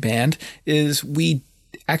likely to be banned, is we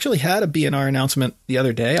actually had a BNR announcement the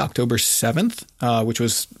other day, October 7th, which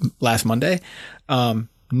was last Monday.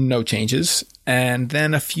 No changes. And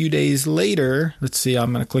then a few days later, let's see,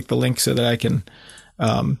 I'm going to click the link so that I can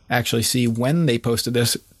actually see when they posted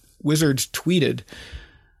this. Wizards tweeted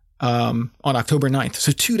on October 9th,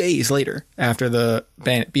 so 2 days later after the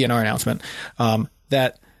BNR announcement,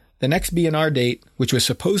 that the next BNR date, which was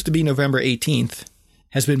supposed to be November 18th,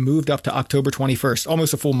 has been moved up to October 21st,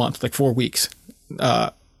 almost a full month, like 4 weeks.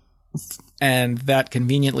 And that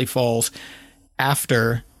conveniently falls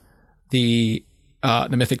after the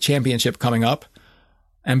Mythic Championship coming up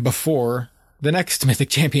and before the next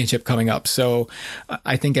Mythic Championship coming up. So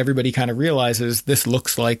I think everybody kind of realizes this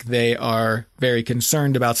looks like they are very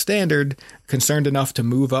concerned about Standard, concerned enough to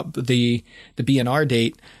move up the BNR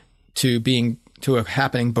date to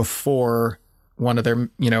happening before one of their,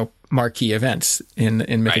 marquee events in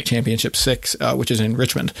Mythic Championship 6, which is in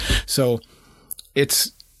Richmond. So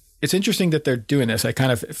it's interesting that they're doing this. I kind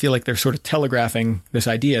of feel like they're sort of telegraphing this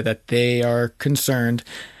idea that they are concerned.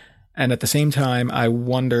 And at the same time, I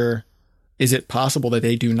wonder, is it possible that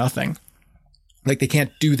they do nothing? Like, they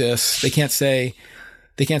can't do this. They can't say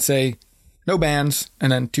no bans,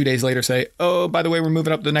 and then 2 days later say, oh, by the way, we're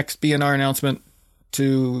moving up the next BNR announcement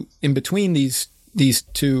to in between these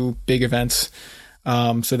two big events,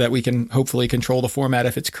 so that we can hopefully control the format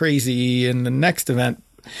if it's crazy in the next event.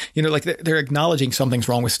 Like they're acknowledging something's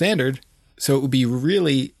wrong with Standard. So it would be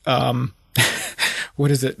really,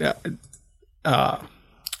 what is it?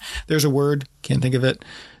 There's a word, can't think of it.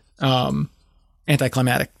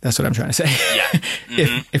 Anticlimactic. That's what I'm trying to say. Yeah.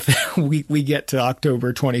 Mm-hmm. If we get to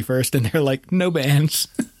October 21st and they're like, no bans.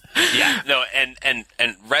 Yeah, no.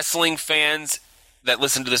 And wrestling fans that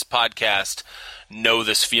listen to this podcast know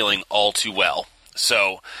this feeling all too well.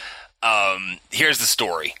 So, here's the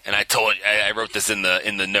story, and I wrote this in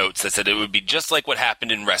the notes that said it would be just like what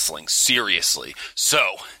happened in wrestling. Seriously.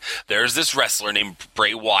 So there's this wrestler named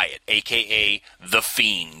Bray Wyatt, aka The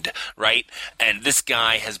Fiend, right? And this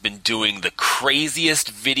guy has been doing the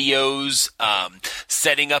craziest videos,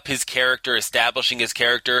 setting up his character, establishing his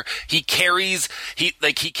character. He carries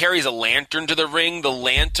a lantern to the ring. The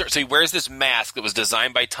lantern, so he wears this mask that was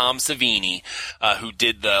designed by Tom Savini, who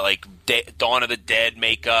did the Dawn of the Dead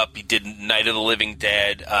makeup. He did Night of the Living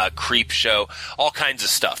Dead, Creep Show, all kinds of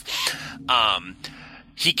stuff.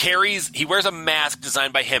 He wears a mask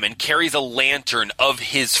designed by him and carries a lantern of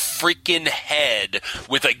his freaking head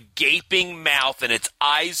with a gaping mouth and its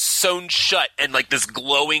eyes sewn shut and like this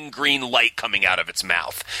glowing green light coming out of its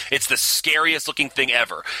mouth. It's the scariest looking thing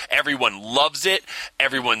ever. Everyone loves it.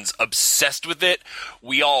 Everyone's obsessed with it.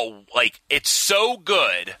 We all it's so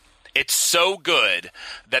good. It's so good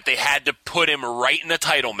that they had to put him right in the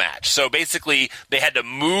title match. So basically, they had to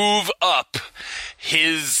move up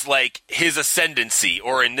his ascendancy,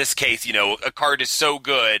 or in this case, a card is so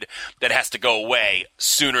good that it has to go away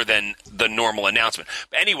sooner than the normal announcement.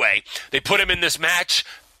 But anyway, they put him in this match,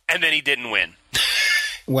 and then he didn't win.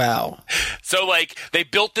 Wow. So, they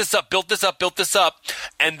built this up,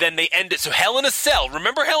 and then they ended. So, Hell in a Cell.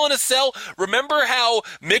 Remember Hell in a Cell? Remember how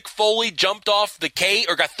Mick Foley jumped off the cage,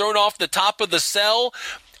 or got thrown off the top of the cell,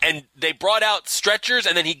 and they brought out stretchers,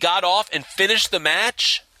 and then he got off and finished the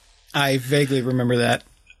match? I vaguely remember that.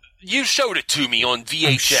 You showed it to me on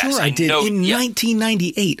VHS. I'm sure I did. In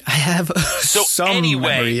 1998. I have some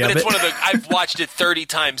memory of it. It's one of the. I've watched it 30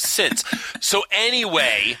 times since. So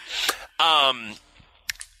anyway,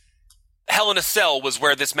 Hell in a Cell was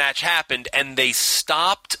where this match happened, and they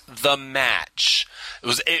stopped the match.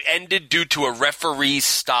 It ended due to a referee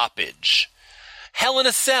stoppage. Hell in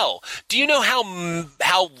a Cell. Do you know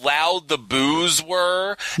how loud the boos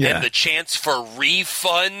were? Yeah. And the chance for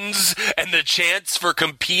refunds and the chance for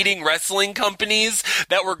competing wrestling companies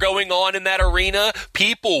that were going on in that arena?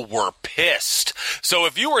 People were pissed. So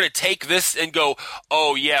if you were to take this and go,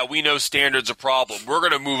 oh yeah, we know standard's a problem, we're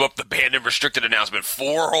going to move up the banned and restricted announcement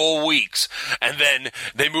 4 whole weeks, and then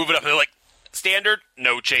they move it up and they're like, standard,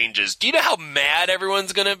 no changes. Do you know how mad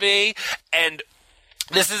everyone's going to be? And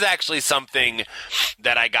this is actually something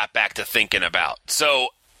that I got back to thinking about. So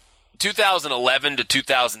 2011 to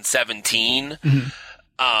 2017,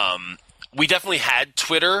 we definitely had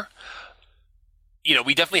Twitter. You know,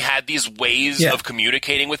 we definitely had these ways of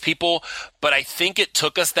communicating with people, but I think it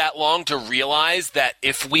took us that long to realize that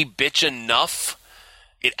if we bitch enough,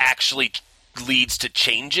 it actually leads to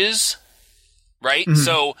changes, right? Mm-hmm.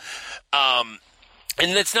 So, and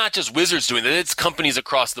it's not just Wizards doing that, it's companies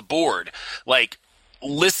across the board. Like,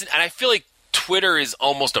 listen, and I feel like Twitter is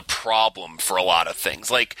almost a problem for a lot of things.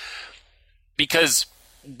 Like, because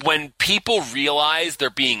when people realize they're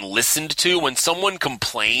being listened to, when someone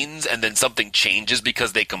complains and then something changes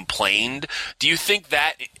because they complained, do you think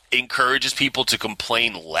that encourages people to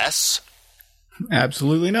complain less?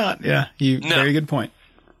 Absolutely not. Yeah. Very good point.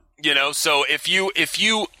 You know, so if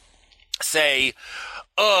you say,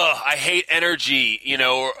 I hate energy, you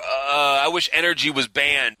know, I wish energy was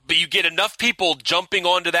banned. But you get enough people jumping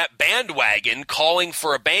onto that bandwagon, calling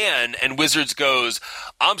for a ban, and Wizards goes,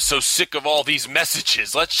 I'm so sick of all these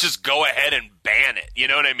messages. Let's just go ahead and ban it. You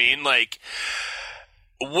know what I mean? Like,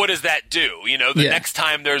 what does that do? You know, the next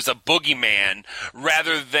time there's a boogeyman,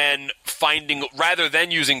 rather than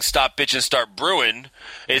using stop bitchin' start brewing,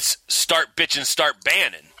 it's start bitchin' start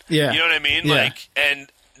banning. Yeah. You know what I mean? Yeah. Like,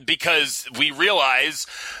 and because we realize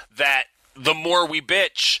that the more we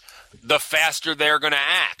bitch, the faster they're going to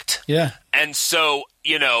act. Yeah. And so,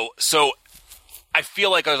 you know, I feel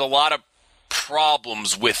like there's a lot of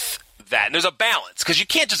problems with that. And there's a balance, because you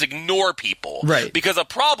can't just ignore people. Right. Because a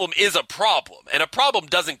problem is a problem. And a problem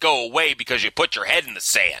doesn't go away because you put your head in the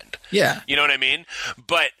sand. Yeah. You know what I mean?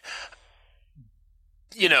 But,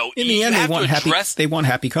 you know, in the end, they want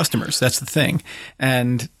happy customers. That's the thing.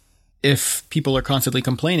 And if people are constantly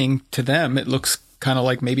complaining, to them, it looks kind of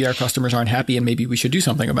like maybe our customers aren't happy and maybe we should do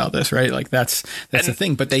something about this, right? Like that's the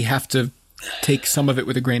thing. But they have to take some of it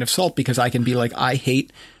with a grain of salt, because I can be like, I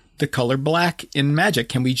hate the color black in Magic.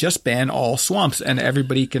 Can we just ban all swamps? And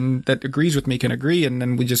everybody that agrees with me can agree. And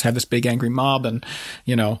then we just have this big angry mob. And,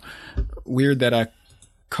 you know, weird that a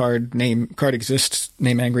card exists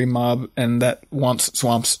named Angry Mob and that wants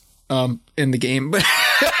swamps in the game, but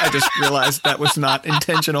I just realized that was not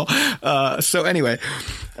intentional. So anyway,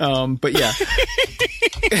 but yeah,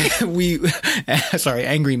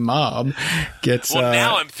 Angry Mob gets. Well,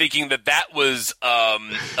 now I'm thinking that was a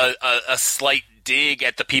slight dig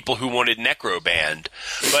at the people who wanted Necro banned.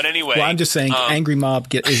 But anyway, well, I'm just saying, Angry Mob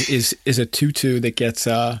is a 2/2 that gets.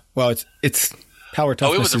 It's power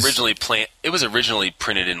toughness. Oh, it was originally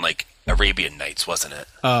printed in like Arabian Nights, wasn't it?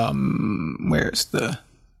 Where's the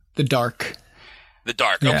dark? The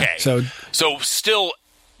dark. Yeah, okay. So still,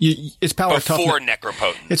 it's power before toughness.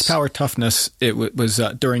 Necropotence. Its power toughness. It was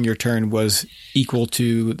during your turn was equal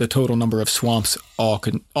to the total number of swamps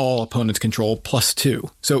all opponents control plus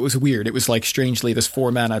 2. So it was weird. It was like strangely this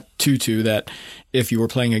 4-mana 2/2 that if you were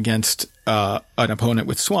playing against an opponent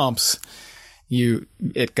with swamps,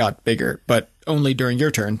 it got bigger, but only during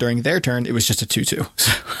your turn. During their turn, it was just a 2/2.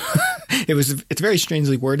 So it's very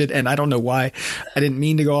strangely worded, and I don't know why. I didn't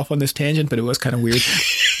mean to go off on this tangent, but it was kind of weird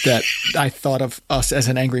that I thought of us as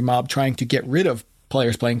an Angry Mob trying to get rid of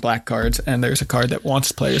players playing black cards, and there's a card that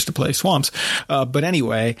wants players to play swamps. But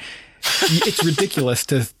anyway, it's ridiculous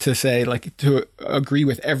to say, like, to agree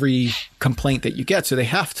with every complaint that you get. So they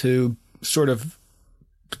have to sort of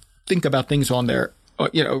think about things on their,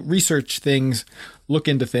 research things, look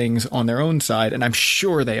into things on their own side. And I'm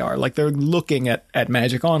sure they are. Like, they're looking at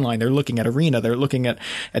Magic Online, they're looking at Arena, they're looking at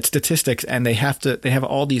statistics, and they have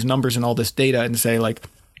all these numbers and all this data and say, like,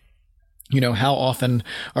 how often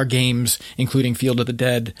are games, including Field of the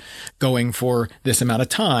Dead, going for this amount of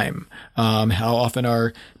time? How often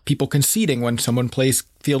are people conceding when someone plays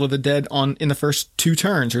Field of the Dead in the first 2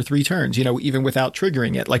 turns or 3 turns, even without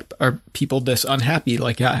triggering it? Like, are people this unhappy?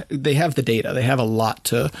 Like, they have the data. They have a lot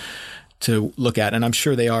to look at, and I'm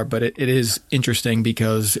sure they are, but it is interesting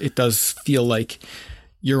because it does feel like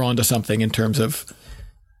you're onto something in terms of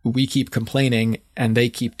we keep complaining and they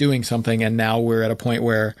keep doing something, and now we're at a point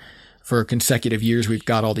where for consecutive years we've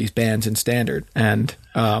got all these bans in Standard. And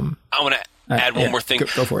I want to add one more thing.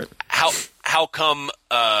 Go for it. How come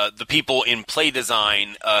the people in play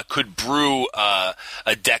design could brew a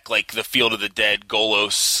deck like the Field of the Dead,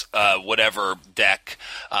 Golos, whatever deck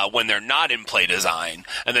when they're not in play design,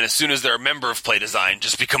 and then as soon as they're a member of play design,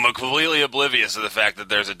 just become completely oblivious to the fact that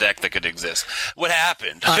there's a deck that could exist? What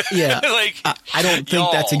happened? I don't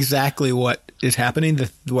think that's exactly what is happening.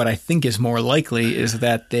 What I think is more likely is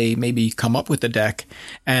that they maybe come up with the deck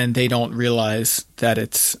and they don't realize that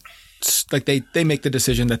it's like they make the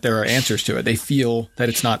decision that there are answers to it. They feel that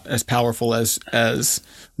it's not as powerful as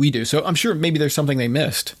we do. So I'm sure maybe there's something they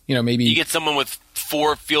missed. Maybe you get someone with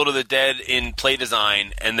 4 Field of the Dead in play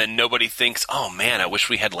design, and then nobody thinks, "Oh man, I wish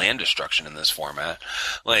we had land destruction in this format."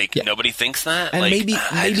 Nobody thinks that. And maybe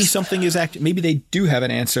something is maybe they do have an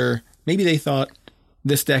answer. Maybe they thought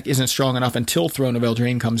this deck isn't strong enough until Throne of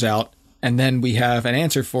Eldraine comes out, and then we have an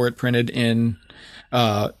answer for it printed in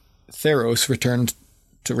Theros Returned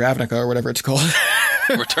to Ravnica, or whatever it's called.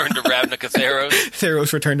 Return to Ravnica Theros?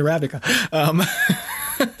 Theros Return to Ravnica.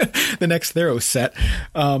 The next Theros set.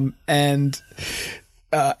 And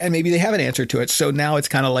maybe they have an answer to it. So now it's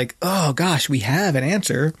kind of like, oh gosh, we have an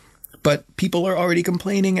answer, but people are already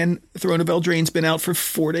complaining and Throne of Eldraine's been out for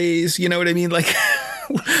 4 days. You know what I mean?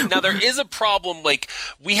 Now, there is a problem.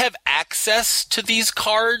 We have access to these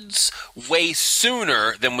cards way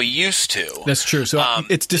sooner than we used to. That's true. So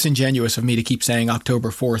it's disingenuous of me to keep saying October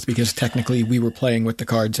 4th because technically we were playing with the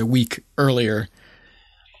cards a week earlier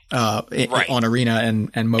on Arena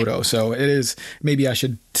and Moto. So it is. Maybe I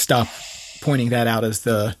should stop pointing that out as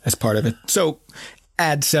part of it. So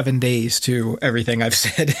add 7 days to everything I've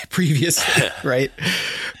said previously, right?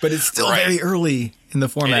 But it's still very early in the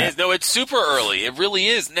format. It is. No, it's super early. It really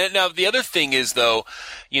is. Now, the other thing is, though,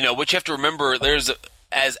 what you have to remember,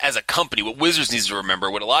 as a company, what Wizards needs to remember,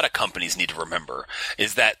 what a lot of companies need to remember,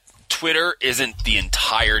 is that Twitter isn't the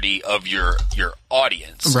entirety of your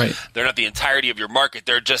audience. Right. They're not the entirety of your market.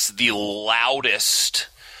 They're just the loudest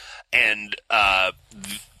and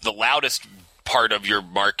the loudest part of your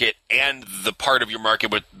market and the part of your market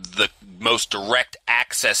with the most direct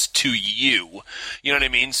access to you. You know what I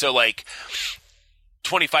mean? So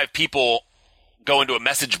 25 people go into a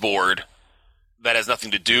message board that has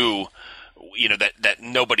nothing to do, that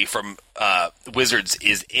nobody from Wizards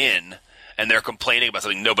is in, and they're complaining about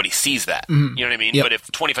something, nobody sees that. Mm-hmm. You know what I mean? Yep. But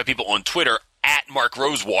if 25 people on Twitter at Mark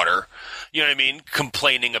Rosewater, you know what I mean,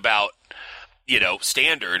 complaining about,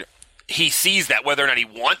 Standard, he sees that whether or not he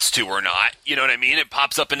wants to or not. You know what I mean? It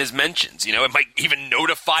pops up in his mentions. It might even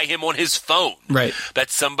notify him on his phone that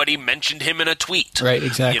somebody mentioned him in a tweet. Right,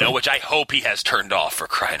 exactly. Which I hope he has turned off, for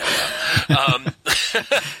crying out loud.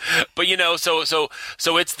 But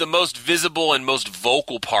so it's the most visible and most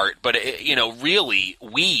vocal part. But really,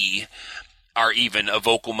 we are even a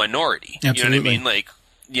vocal minority. Absolutely. You know what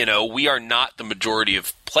I mean? We are not the majority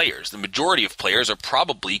of players. The majority of players are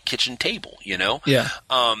probably kitchen table, Yeah.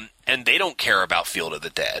 And they don't care about Field of the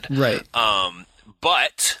Dead. Right.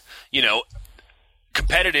 But,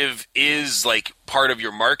 competitive is part of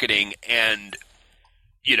your marketing, and,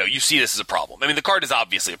 you see this as a problem. I mean, the card is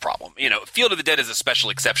obviously a problem. Field of the Dead is a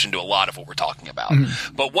special exception to a lot of what we're talking about.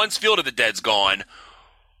 Mm-hmm. But once Field of the Dead's gone,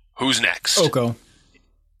 who's next?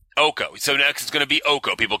 Oko. So next it's going to be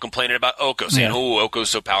Oko. People complaining about Oko, saying, "Oh, Oko's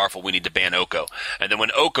so powerful, we need to ban Oko." And then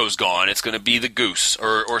when Oko's gone, it's going to be the Goose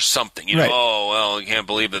or something. Right. Oh, well, you can't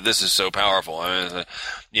believe that this is so powerful.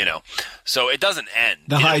 So it doesn't end.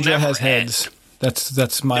 The Hydra has heads.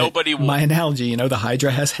 That's my analogy. The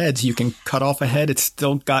Hydra has heads. You can cut off a head. It's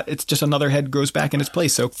just another head grows back in its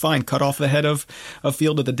place. So fine, cut off the head of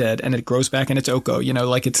Field of the Dead and it grows back in its Oko.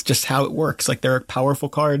 It's just how it works. There are powerful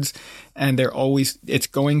cards and you're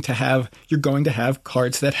going to have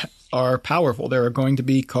cards that are powerful. There are going to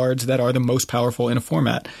be cards that are the most powerful in a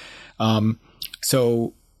format. I'm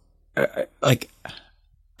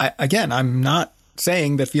not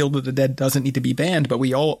saying that Field of the Dead doesn't need to be banned, but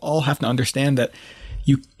we all have to understand that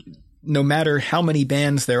no matter how many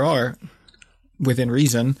bans there are, within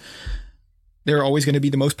reason, they're always going to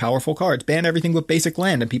be the most powerful cards. Ban everything with basic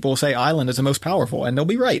land, and people will say Island is the most powerful, and they'll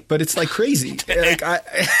be right. But it's crazy.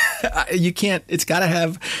 You can't. It's got to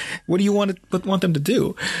have. What do you want them to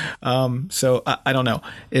do? So I don't know.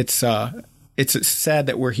 It's sad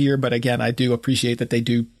that we're here, but again, I do appreciate that they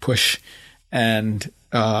do push, and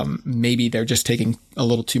maybe they're just taking a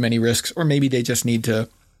little too many risks, or maybe they just need to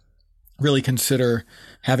really consider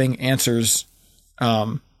having answers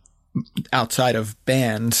outside of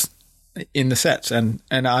bans in the sets. And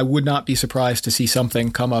I would not be surprised to see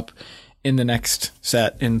something come up in the next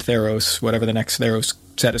set in Theros, whatever the next Theros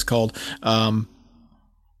set is called,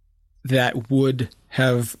 that would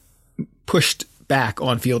have pushed back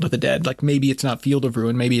on Field of the Dead. Like maybe it's not Field of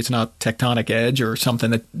Ruin, maybe it's not Tectonic Edge or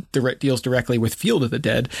something that deals directly with Field of the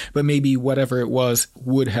Dead, but maybe whatever it was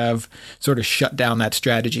would have sort of shut down that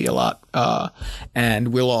strategy a lot. And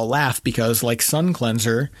we'll all laugh because like Sun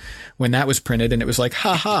Cleanser, when that was printed and it was like,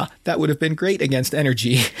 haha, that would have been great against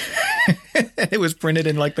Energy. It was printed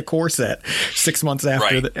in like the core set 6 months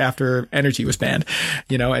after after Energy was banned.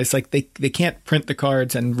 You know, it's like they can't print the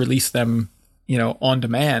cards and release them, you know, on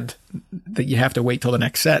demand, that you have to wait till the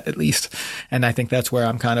next set at least. And I think that's where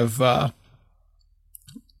I'm kind of,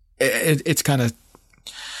 it's kind of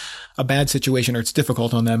a bad situation, or it's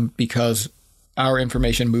difficult on them because our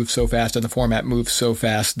information moves so fast and the format moves so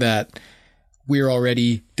fast that we're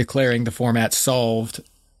already declaring the format solved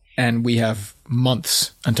and we have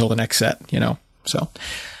months until the next set, you know? So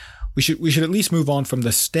we should at least move on from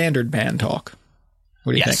the standard ban talk.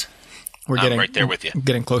 What do you think? I'm right there with you.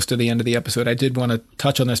 Getting close to the end of the episode. I did want to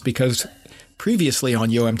touch on this because previously on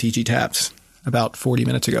YMTG Taps, about 40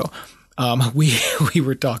 minutes ago, we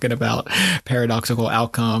were talking about paradoxical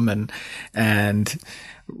outcome and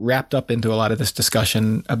wrapped up into a lot of this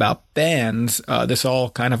discussion about bans. This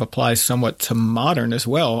all kind of applies somewhat to Modern as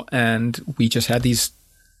well. And we just had these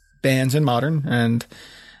bans in Modern and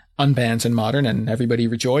unbans in Modern, and everybody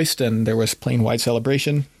rejoiced, and there was plain white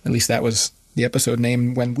celebration. At least that was the episode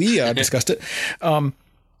name when we discussed it. Now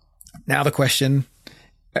the question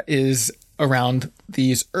is around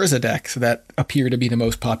these Urza decks that appear to be the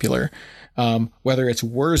most popular. Whether it's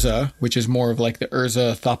Wurza, which is more of like the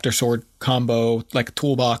Urza Thopter Sword combo, like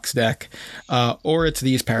toolbox deck, or it's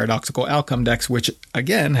these paradoxical outcome decks, which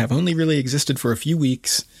again have only really existed for a few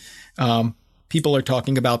weeks. People are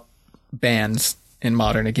talking about bans in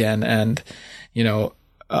Modern again, and you know,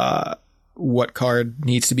 what card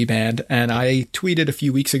needs to be banned. And I tweeted a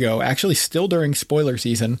few weeks ago, actually still during spoiler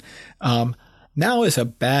season, now is a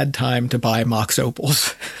bad time to buy Mox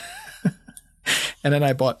Opals. And then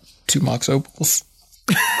I bought 2 Mox Opals.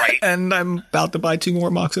 Right. And I'm about to buy 2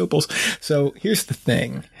 more Mox Opals. So here's the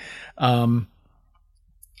thing. I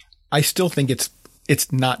still think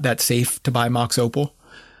it's not that safe to buy Mox Opal.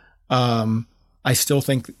 I still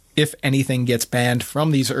think if anything gets banned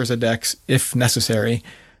from these Urza decks, if necessary,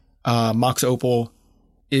 Mox Opal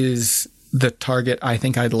is the target I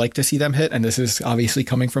think I'd like to see them hit. And this is obviously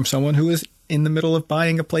coming from someone who is in the middle of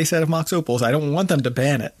buying a playset of Mox Opals. I don't want them to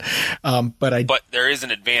ban it. But there is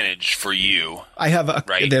an advantage for you. I have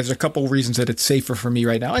there's a couple reasons that it's safer for me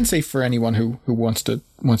right now, and safe for anyone who wants to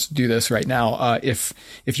do this right now. If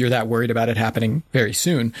you're that worried about it happening very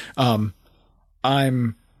soon,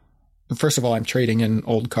 first of all, I'm trading in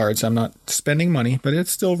old cards. I'm not spending money, but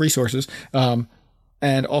it's still resources.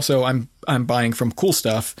 And also I'm buying from Cool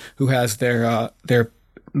Stuff, who has their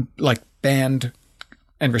like banned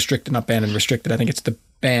and restricted, not banned and restricted. I think it's the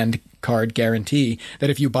banned card guarantee,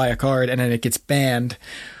 that if you buy a card and then it gets banned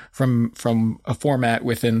from a format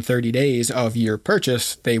within 30 days of your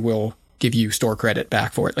purchase, they will give you store credit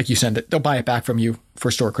back for it. Like you send it, they'll buy it back from you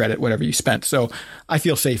for store credit, whatever you spent. So I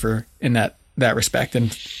feel safer in that respect.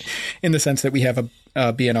 And in the sense that we have a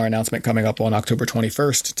BNR announcement coming up on October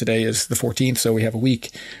 21st. Today is the 14th, so we have a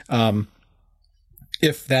week.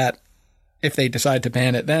 If they decide to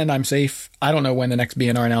ban it, then I'm safe. I don't know when the next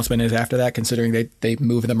BNR announcement is after that, considering they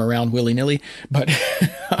move them around willy-nilly, but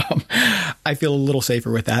I feel a little safer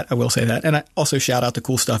with that. I will say that. And I also shout out to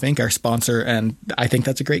Cool Stuff Inc., our sponsor, and I think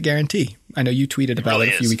that's a great guarantee. I know you tweeted about it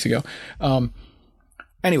a few weeks ago.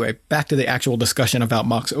 Anyway, back to the actual discussion about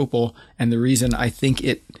Mox Opal and the reason I think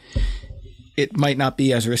it might not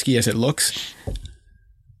be as risky as it looks.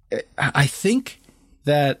 I think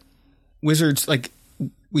that Wizards, like,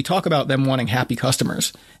 we talk about them wanting happy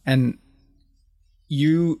customers, and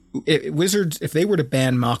Wizards, if they were to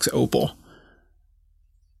ban Mox Opal,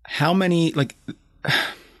 how many, like,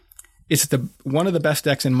 it's one of the best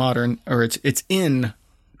decks in Modern, or it's in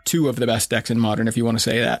 2 of the best decks in Modern, if you want to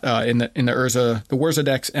say that, in the Wurza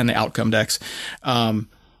decks and the Outcome decks.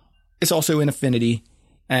 It's also in Affinity,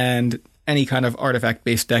 and any kind of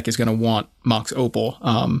artifact-based deck is going to want Mox Opal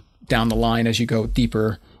down the line as you go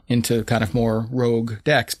deeper into kind of more rogue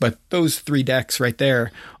decks. But those 3 decks right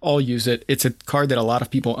there all use it. It's a card that a lot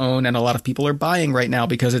of people own and a lot of people are buying right now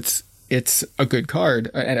because it's a good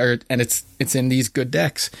card, and it's in these good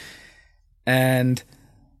decks. And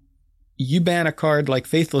you ban a card like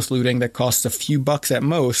Faithless Looting that costs a few bucks at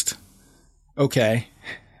most, okay,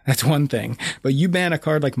 that's one thing. But you ban a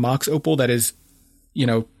card like Mox Opal that is, you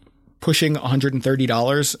know, pushing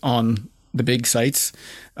 $130 on the big sites.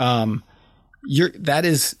 That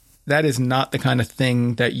is not the kind of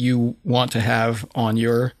thing that you want to have on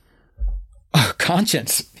your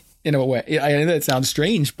conscience. in a way. I know that sounds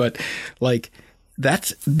strange, but like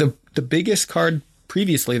that's the biggest card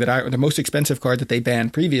previously the most expensive card that they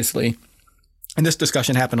banned previously. And this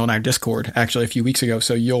discussion happened on our Discord actually a few weeks ago.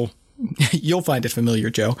 So you'll find it familiar,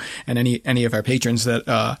 Joe, and any of our patrons that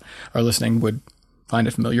are listening would find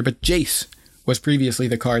it familiar. But Jace was previously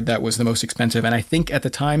the card that was the most expensive. And I think at the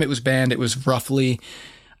time it was banned, it was roughly,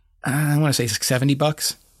 I want to say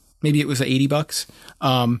 $70. Maybe it was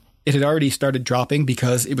 $80. It had already started dropping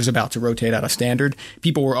because it was about to rotate out of standard.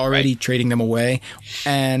 People were already trading them away,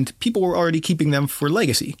 and people were already keeping them for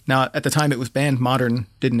legacy. Now, at the time it was banned, modern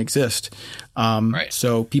didn't exist.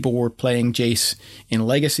 So people were playing Jace in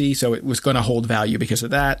legacy, so it was going to hold value because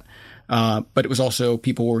of that. But it was also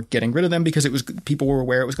people were getting rid of them because people were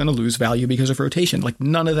aware it was going to lose value because of rotation. Like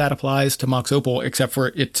none of that applies to Mox Opal, except for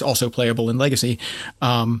it's also playable in legacy.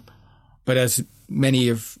 But as many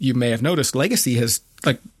of you may have noticed, legacy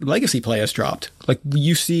play has dropped. Like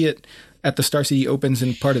you see it at the Star City Opens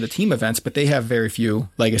and part of the team events, but they have very few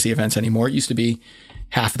legacy events anymore. It used to be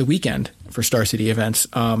half the weekend for Star City events.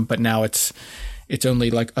 But now it's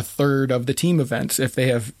only like a third of the team events if they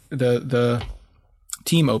have the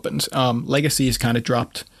team opens. Legacy has kind of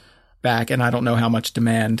dropped back, and I don't know how much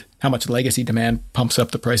legacy demand pumps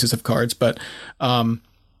up the prices of cards, but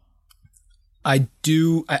I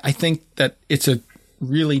think that it's a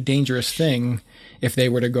really dangerous thing if they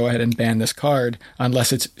were to go ahead and ban this card,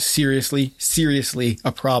 unless it's seriously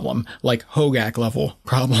a problem, like Hogak level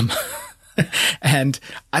problem. And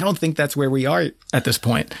I don't think that's where we are at this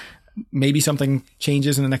point. Maybe something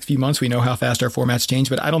changes in the next few months. We know how fast our formats change,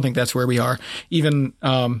 but I don't think that's where we are. Even,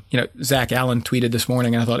 Zach Allen tweeted this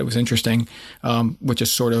morning, and I thought it was interesting, which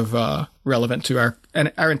is sort of relevant to our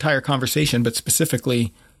entire conversation, but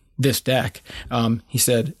specifically this deck. He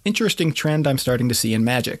said, interesting trend I'm starting to see in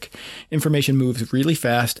Magic. Information moves really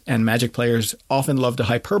fast, and Magic players often love to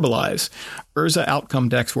hyperbolize. Urza outcome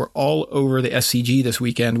decks were all over the SCG this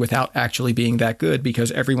weekend without actually being that good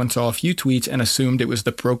because everyone saw a few tweets and assumed it was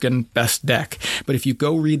the broken best deck. But if you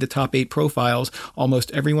go read the top 8 profiles,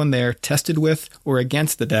 almost everyone there tested with or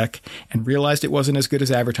against the deck and realized it wasn't as good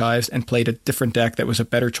as advertised and played a different deck that was a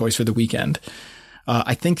better choice for the weekend.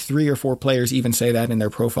 I think 3 or 4 players even say that in their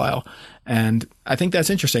profile. And I think that's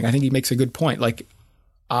interesting. I think he makes a good point. Like,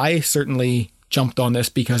 I certainly jumped on this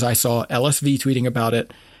because I saw LSV tweeting about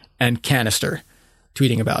it and Canister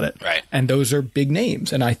tweeting about it. Right. And those are big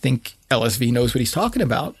names. And I think LSV knows what he's talking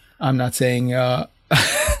about. I'm not saying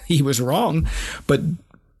he was wrong, but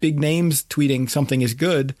big names tweeting something is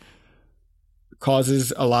good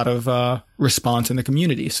causes a lot of response in the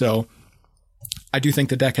community. So I do think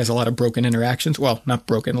the deck has a lot of broken interactions. Well, not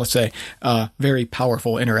broken, let's say, very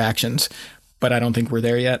powerful interactions, but I don't think we're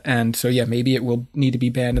there yet. And so, yeah, maybe it will need to be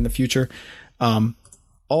banned in the future.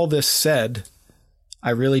 All this said, I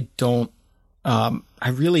really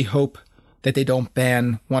hope that they don't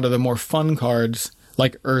ban one of the more fun cards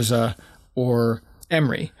like Urza or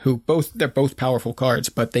Emery, they're both powerful cards,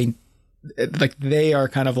 but they are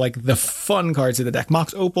kind of like the fun cards of the deck.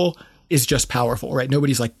 Mox Opal is just powerful, right?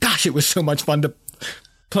 Nobody's like, gosh, it was so much fun to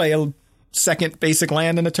play a second basic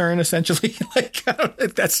land in a turn, essentially. Like,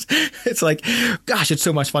 it's like, gosh, it's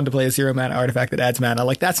so much fun to play a 0-mana artifact that adds mana.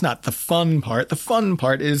 Like, that's not the fun part. The fun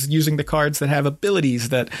part is using the cards that have abilities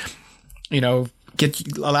that,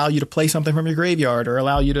 allow you to play something from your graveyard or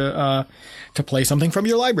allow you to play something from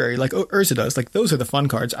your library, like Urza does. Like, those are the fun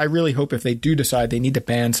cards. I really hope if they do decide they need to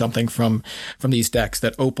ban something from these decks,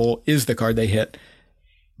 that Opal is the card they hit.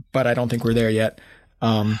 But I don't think we're there yet.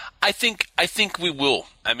 I think we will.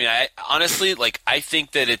 I mean, I honestly, I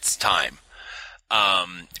think that it's time.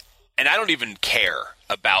 And I don't even care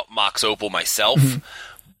about Mox Opal myself,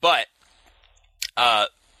 but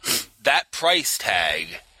that price tag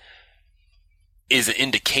is an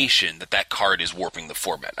indication that card is warping the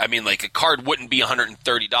format. I mean, a card wouldn't be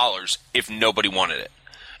 $130 if nobody wanted it,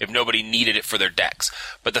 if nobody needed it for their decks.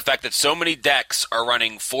 But the fact that so many decks are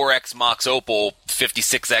running 4x Mox Opal,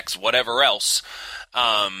 56x whatever else,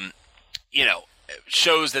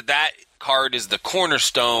 shows that card is the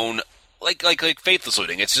cornerstone, like Faithless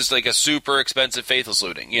Looting. It's just like a super expensive Faithless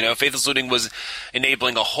Looting. Faithless Looting was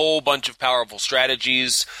enabling a whole bunch of powerful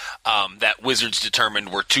strategies that Wizards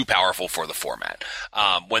determined were too powerful for the format.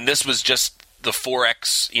 When this was just the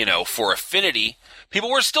 4x, for Affinity,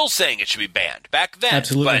 people were still saying it should be banned back then.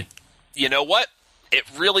 Absolutely. But you know what? It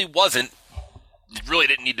really wasn't. It really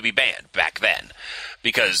didn't need to be banned back then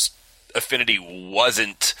because Affinity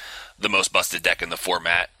wasn't the most busted deck in the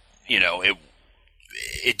format.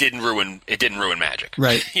 It didn't ruin Magic.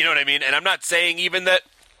 Right. You know what I mean? And I'm not saying even that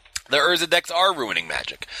the Urza decks are ruining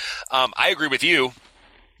Magic. I agree with you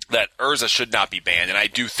that Urza should not be banned, and I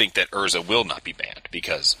do think that Urza will not be banned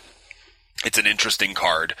because it's an interesting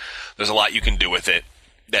card. There's a lot you can do with it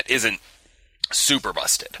that isn't super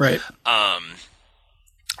busted. Right.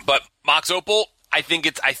 But Mox Opal, I think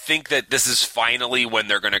that this is finally when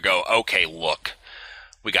they're going to go, okay, look,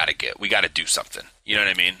 we got to do something. You know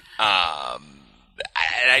what I mean?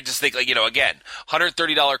 And I just think, like, you know, again,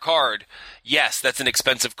 $130 card. Yes, that's an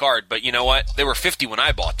expensive card, but you know what? They were $50 when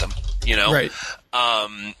I bought them. You know, right?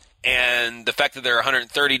 And the fact that they're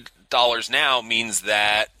 $130 now means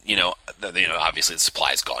that obviously the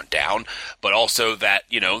supply's gone down, but also that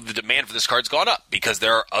the demand for this card's gone up because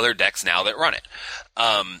there are other decks now that run it.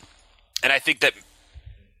 And I think that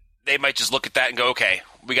they might just look at that and go, okay,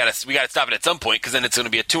 we got to stop it at some point because then it's going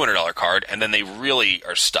to be a $200 card, and then they really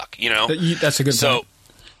are stuck. You know, that's a good point.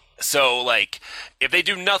 So like, if they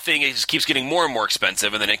do nothing, it just keeps getting more and more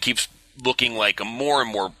expensive, and then it keeps looking like a more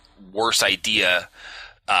and more worse idea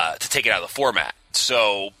to take it out of the format.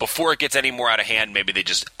 So before it gets any more out of hand, maybe they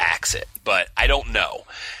just axe it. But I don't know.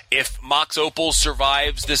 If Mox Opal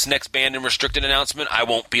survives this next banned and restricted announcement, I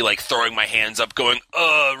won't be like throwing my hands up going,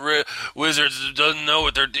 Wizards doesn't know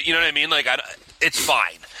what they're doing. You know what I mean? Like, it's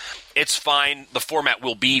fine. It's fine. The format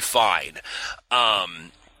will be fine.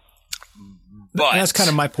 But that's kind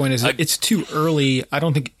of my point. Is it's too early. I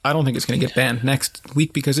don't think it's going to get banned next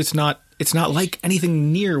week because it's not like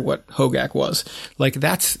anything near what Hogak was. Like,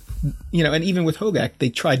 that's, and even with Hogak, they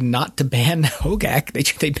tried not to ban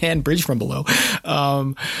Hogak. They banned Bridge from Below.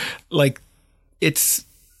 Like, it's,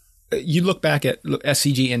 you look back at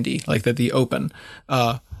SCG Indy, like the Open,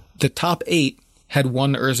 the top 8 had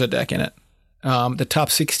one Urza deck in it. The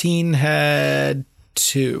top 16 had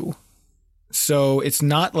 2. So it's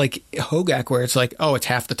not like Hogak where it's like, oh, it's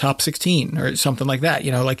half the top 16 or something like that.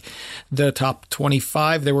 Like the top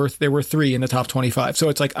 25, there were 3 in the top 25. So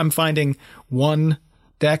it's like I'm finding one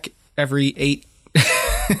deck every 8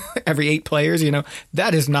 players.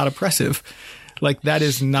 That is not oppressive. Like, that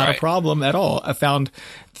is not a problem at all. I found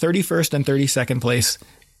 31st and 32nd place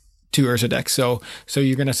 2 Urza decks. So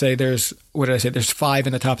you're going to say there's 5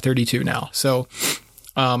 in the top 32 now. So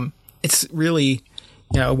it's really,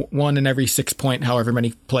 one in every 6 point, however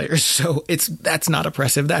many players. So that's not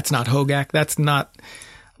oppressive. That's not Hogak. That's not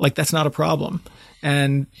a problem.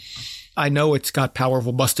 And I know it's got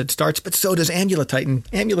powerful busted starts, but so does Amulet Titan.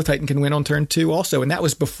 Amulet Titan can win on turn 2 also. And that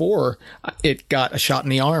was before it got a shot in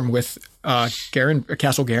the arm with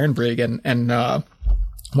Castle Garenbrig and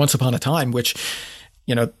Once Upon a Time, which,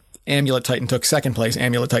 Amulet Titan took 2nd place.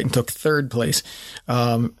 Amulet Titan took 3rd place.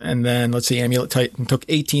 And then let's see, Amulet Titan took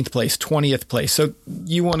 18th place, 20th place. So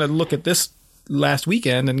you want to look at this last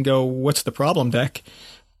weekend and go, what's the problem deck?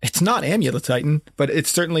 It's not Amulet Titan, but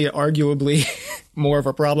it's certainly arguably more of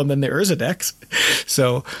a problem than the Urza decks.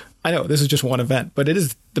 So I know this is just one event, but it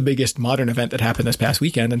is the biggest modern event that happened this past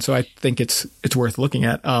weekend. And so I think it's worth looking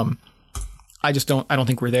at. I don't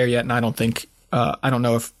think we're there yet. And I don't think, I don't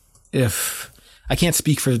know if I can't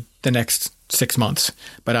speak for the next 6 months,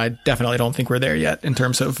 but I definitely don't think we're there yet in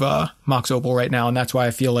terms of Mox Opal right now. And that's why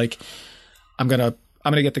I feel like I'm going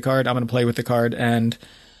to get the card. I'm going to play with the card. And,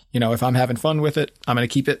 if I'm having fun with it, I'm going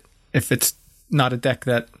to keep it. If it's not a deck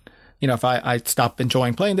that, if I stop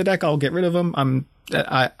enjoying playing the deck, I'll get rid of them.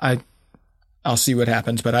 I'll see what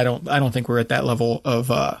happens, but I don't think we're at that level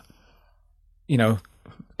of, of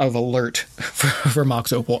alert for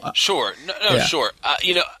Mox Opal. Sure. Sure.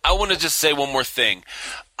 I want to just say one more thing.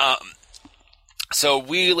 So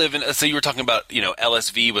we live in, so you were talking about,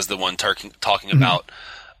 LSV was the one talking about,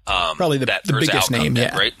 probably the biggest outcome name,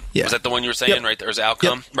 deck, yeah. right? Yeah. Was that the one you were saying, right? There's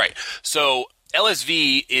outcome, yep. Right? So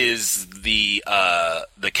LSV is the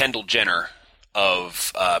Kendall Jenner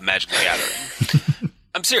of Magic the Gathering.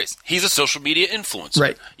 I'm serious. He's a social media influencer.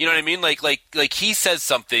 Right. You know what I mean? Like he says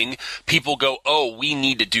something, people go, "Oh, we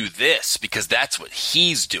need to do this because that's what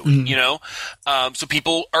he's doing." Mm-hmm. So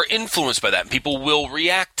people are influenced by that, and people will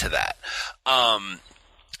react to that.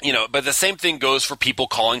 But the same thing goes for people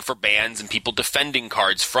calling for bans and people defending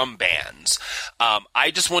cards from bans.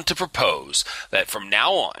 I just want to propose that from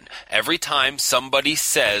now on, every time somebody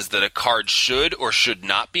says that a card should or should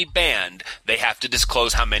not be banned, they have to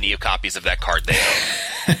disclose how many copies of that card they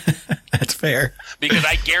own. That's fair. Because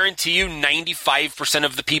I guarantee you 95%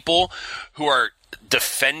 of the people who are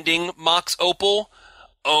defending Mox Opal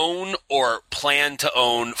own or plan to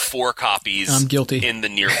own 4 copies. I'm guilty. In the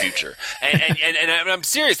near future. and I'm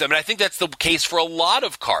serious. I mean, I think that's the case for a lot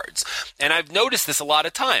of cards. And I've noticed this a lot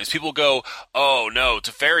of times. People go, "Oh no,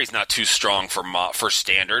 Teferi's not too strong for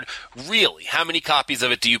Standard." Really? How many copies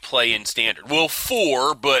of it do you play in Standard? Well,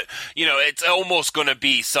 4, but it's almost going to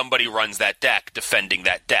be somebody runs that deck defending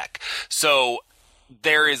that deck. So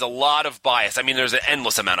there is a lot of bias. I mean, there's an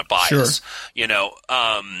endless amount of bias,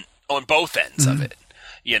 on both ends of it,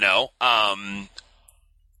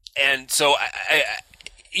 and so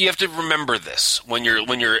you have to remember this when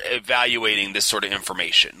you're evaluating this sort of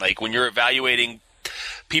information. Like when you're evaluating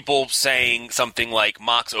people saying something like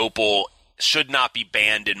Mox Opal should not be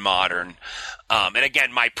banned in Modern. And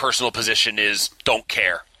again, my personal position is don't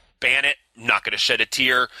care. Ban it. I'm not going to shed a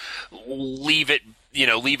tear. Leave it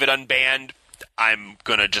unbanned. I'm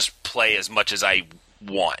going to just play as much as I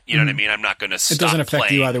want. You know what I mean? I'm not going to stop playing. It doesn't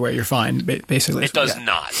affect you either way. You're fine, basically. It does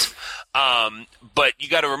not. But you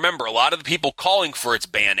got to remember, a lot of the people calling for its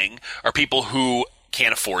banning are people who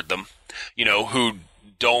can't afford them, who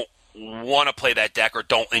don't want to play that deck or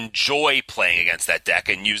don't enjoy playing against that deck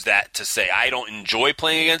and use that to say, I don't enjoy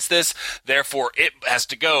playing against this, therefore it has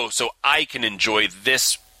to go so I can enjoy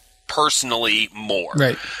this personally more.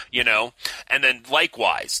 Right. And then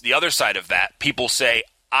likewise, the other side of that, people say,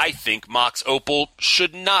 I think Mox Opal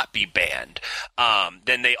should not be banned.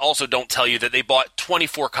 Then they also don't tell you that they bought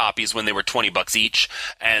 24 copies when they were $20 each,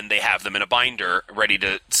 and they have them in a binder ready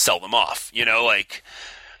to sell them off. You've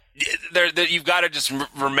got to just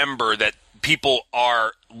remember that people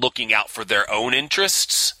are looking out for their own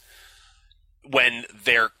interests when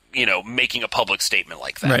they're making a public statement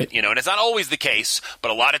like that. Right. And it's not always the case,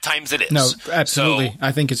 but a lot of times it is. No, absolutely. So,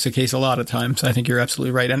 I think it's the case a lot of times. I think you're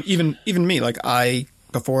absolutely right. And even me, like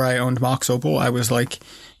before I owned Mox Opal, I was like,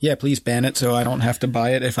 yeah, please ban it so I don't have to buy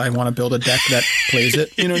it if I want to build a deck that plays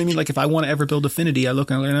it. You know what I mean? Like if I want to ever build Affinity, I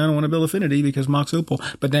look and I don't want to build Affinity because Mox Opal.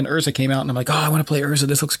 But then Urza came out and I'm like, oh, I want to play Urza.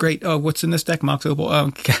 This looks great. Oh, what's in this deck? Mox Opal.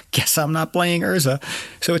 Oh, guess I'm not playing Urza.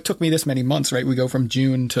 So it took me this many months, right? We go from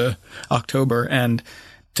June to October and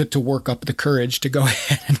to work up the courage to go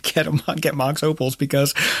ahead and get Mox Opals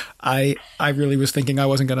because I really was thinking I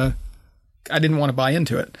didn't want to buy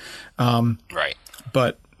into it. Right.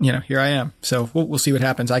 But here I am. So we'll see what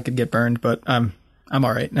happens. I could get burned, but I'm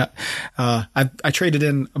all right. Now, I traded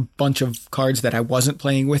in a bunch of cards that I wasn't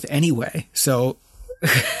playing with anyway. So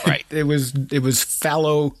right. it was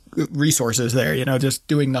fallow resources there, just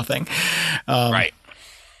doing nothing. Right.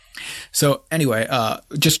 So anyway,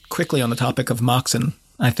 just quickly on the topic of Moxen,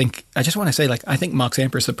 I just want to say, I think Mox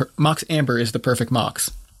Amber is the perfect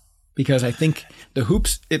Mox. Because I think the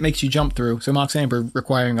hoops it makes you jump through. So Mox Amber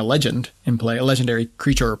requiring a legend in play, a legendary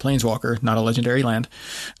creature or planeswalker, not a legendary land,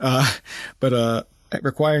 but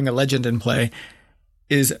requiring a legend in play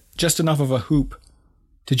is just enough of a hoop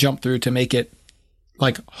to jump through to make it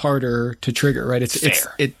harder to trigger. Right?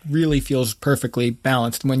 It really feels perfectly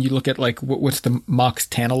balanced when you look at what's the Mox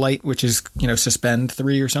Tanalite, which is suspend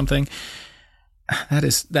 3 or something. That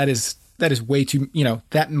is way too,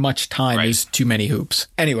 that much time right. is too many hoops.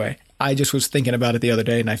 Anyway, I just was thinking about it the other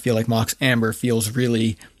day and I feel like Mox Amber feels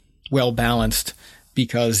really well balanced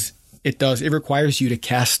because it requires you to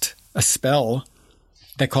cast a spell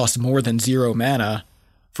that costs more than 0 mana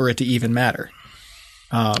for it to even matter.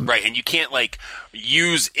 Right. And you can't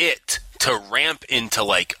use it to ramp into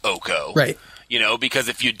Oko. Right. Because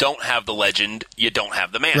if you don't have the legend, you don't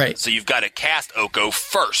have the mana. Right. So you've got to cast Oko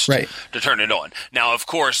first right. to turn it on. Now, of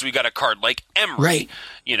course, we got a card like Emery, right.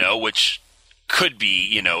 Which could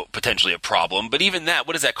be, potentially a problem. But even that,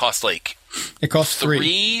 what does that cost? It costs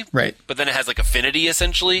 3. Right. But then it has affinity,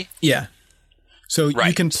 essentially? Yeah. So right.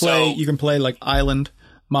 you can play Island,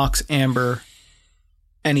 Mox Amber,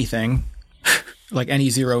 anything, any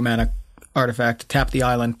 0 mana artifact, tap the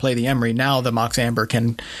island, play the Emery. Now the Mox Amber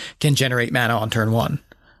can generate mana on turn 1.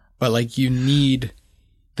 But you need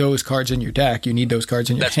those cards in your deck. You need those cards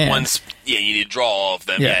in your hand. You need to draw all of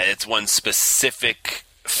them. Yeah, it's one specific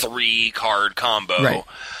 3-card combo. Right.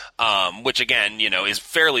 Which again, is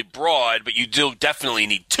fairly broad, but you do definitely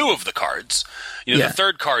need 2 of the cards. The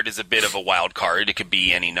third card is a bit of a wild card. It could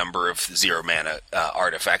be any number of 0 mana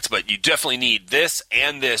artifacts, but you definitely need this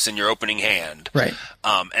and this in your opening hand. Right.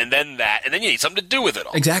 And then you need something to do with it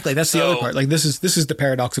all. Exactly. That's the other part. This is the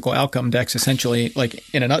paradoxical outcome decks essentially,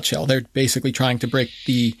 in a nutshell. They're basically trying to break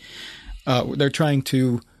they're trying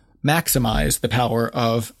to maximize the power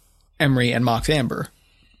of Emery and Mox Amber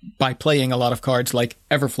by playing a lot of cards like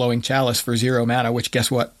Everflowing Chalice for 0 mana, which guess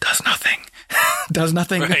what? Does nothing. Does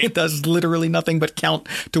nothing. Right. It does literally nothing but count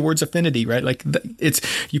towards affinity, right?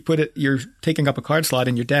 You're taking up a card slot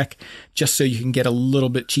in your deck just so you can get a little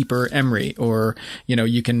bit cheaper Emery, or,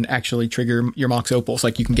 you can actually trigger your Mox Opals,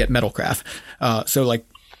 you can get Metalcraft.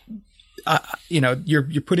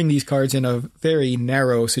 You're putting these cards in a very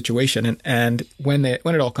narrow situation, and when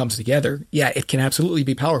it all comes together, it can absolutely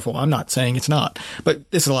be powerful. I'm not saying it's not,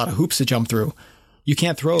 but there's a lot of hoops to jump through. You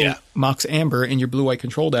can't throw Mox Amber in your blue-white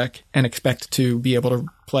control deck and expect to be able to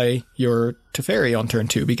play your Teferi on turn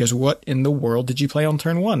 2, because what in the world did you play on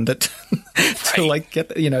turn 1 that to like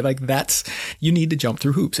get, that's, you need to jump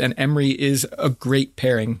through hoops. And Emery is a great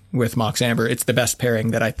pairing with Mox Amber. It's the best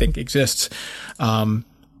pairing that I think exists in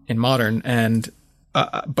Modern. And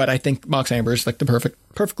but I think Mox Amber is like the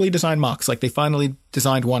perfectly designed Mox. Like, they finally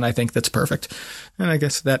designed one, I think, that's perfect. And I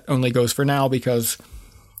guess that only goes for now because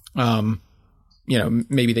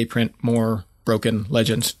maybe they print more broken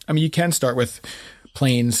legends. I mean, you can start with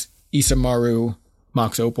Plains, Isamaru,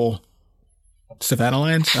 Mox Opal, Savannah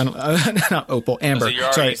Lands. Not Opal, Amber.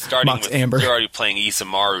 So Mox Amber. You're already playing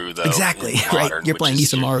Isamaru, though. Exactly, Modern, right. You're playing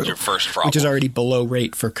Isamaru, your first problem, which is already below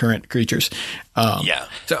rate for current creatures.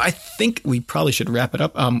 So I think we probably should wrap it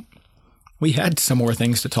up. We had some more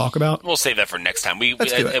things to talk about. We'll save that for next time.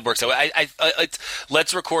 It works out.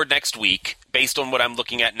 Let's record next week based on what I'm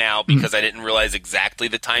looking at now, because I didn't realize exactly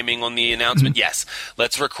the timing on the announcement. Yes,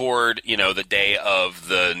 let's record, the day of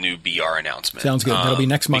the new BR announcement. Sounds good. That'll be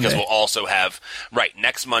next Monday. Because we'll also have,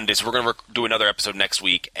 next Monday. So we're going to do another episode next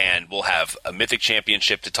week, and we'll have a Mythic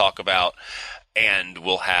Championship to talk about. And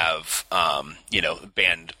we'll have,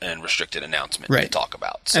 banned and restricted announcement to talk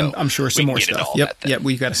about. So and I'm sure some more stuff. Yep.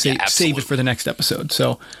 We've got to save it for the next episode.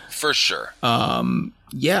 So for sure. I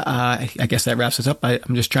guess that wraps us up.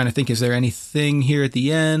 I'm just trying to think. Is there anything here at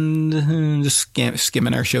the end? Just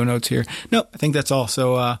skimming our show notes here. Nope. I think that's all.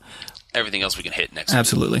 So everything else we can hit next.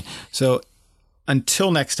 Absolutely. Week. So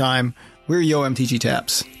until next time, we're YMTG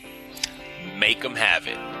Taps. Make them have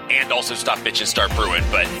it. And also stop bitching, start brewing,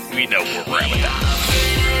 but we know where we're at with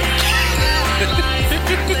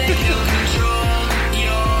that.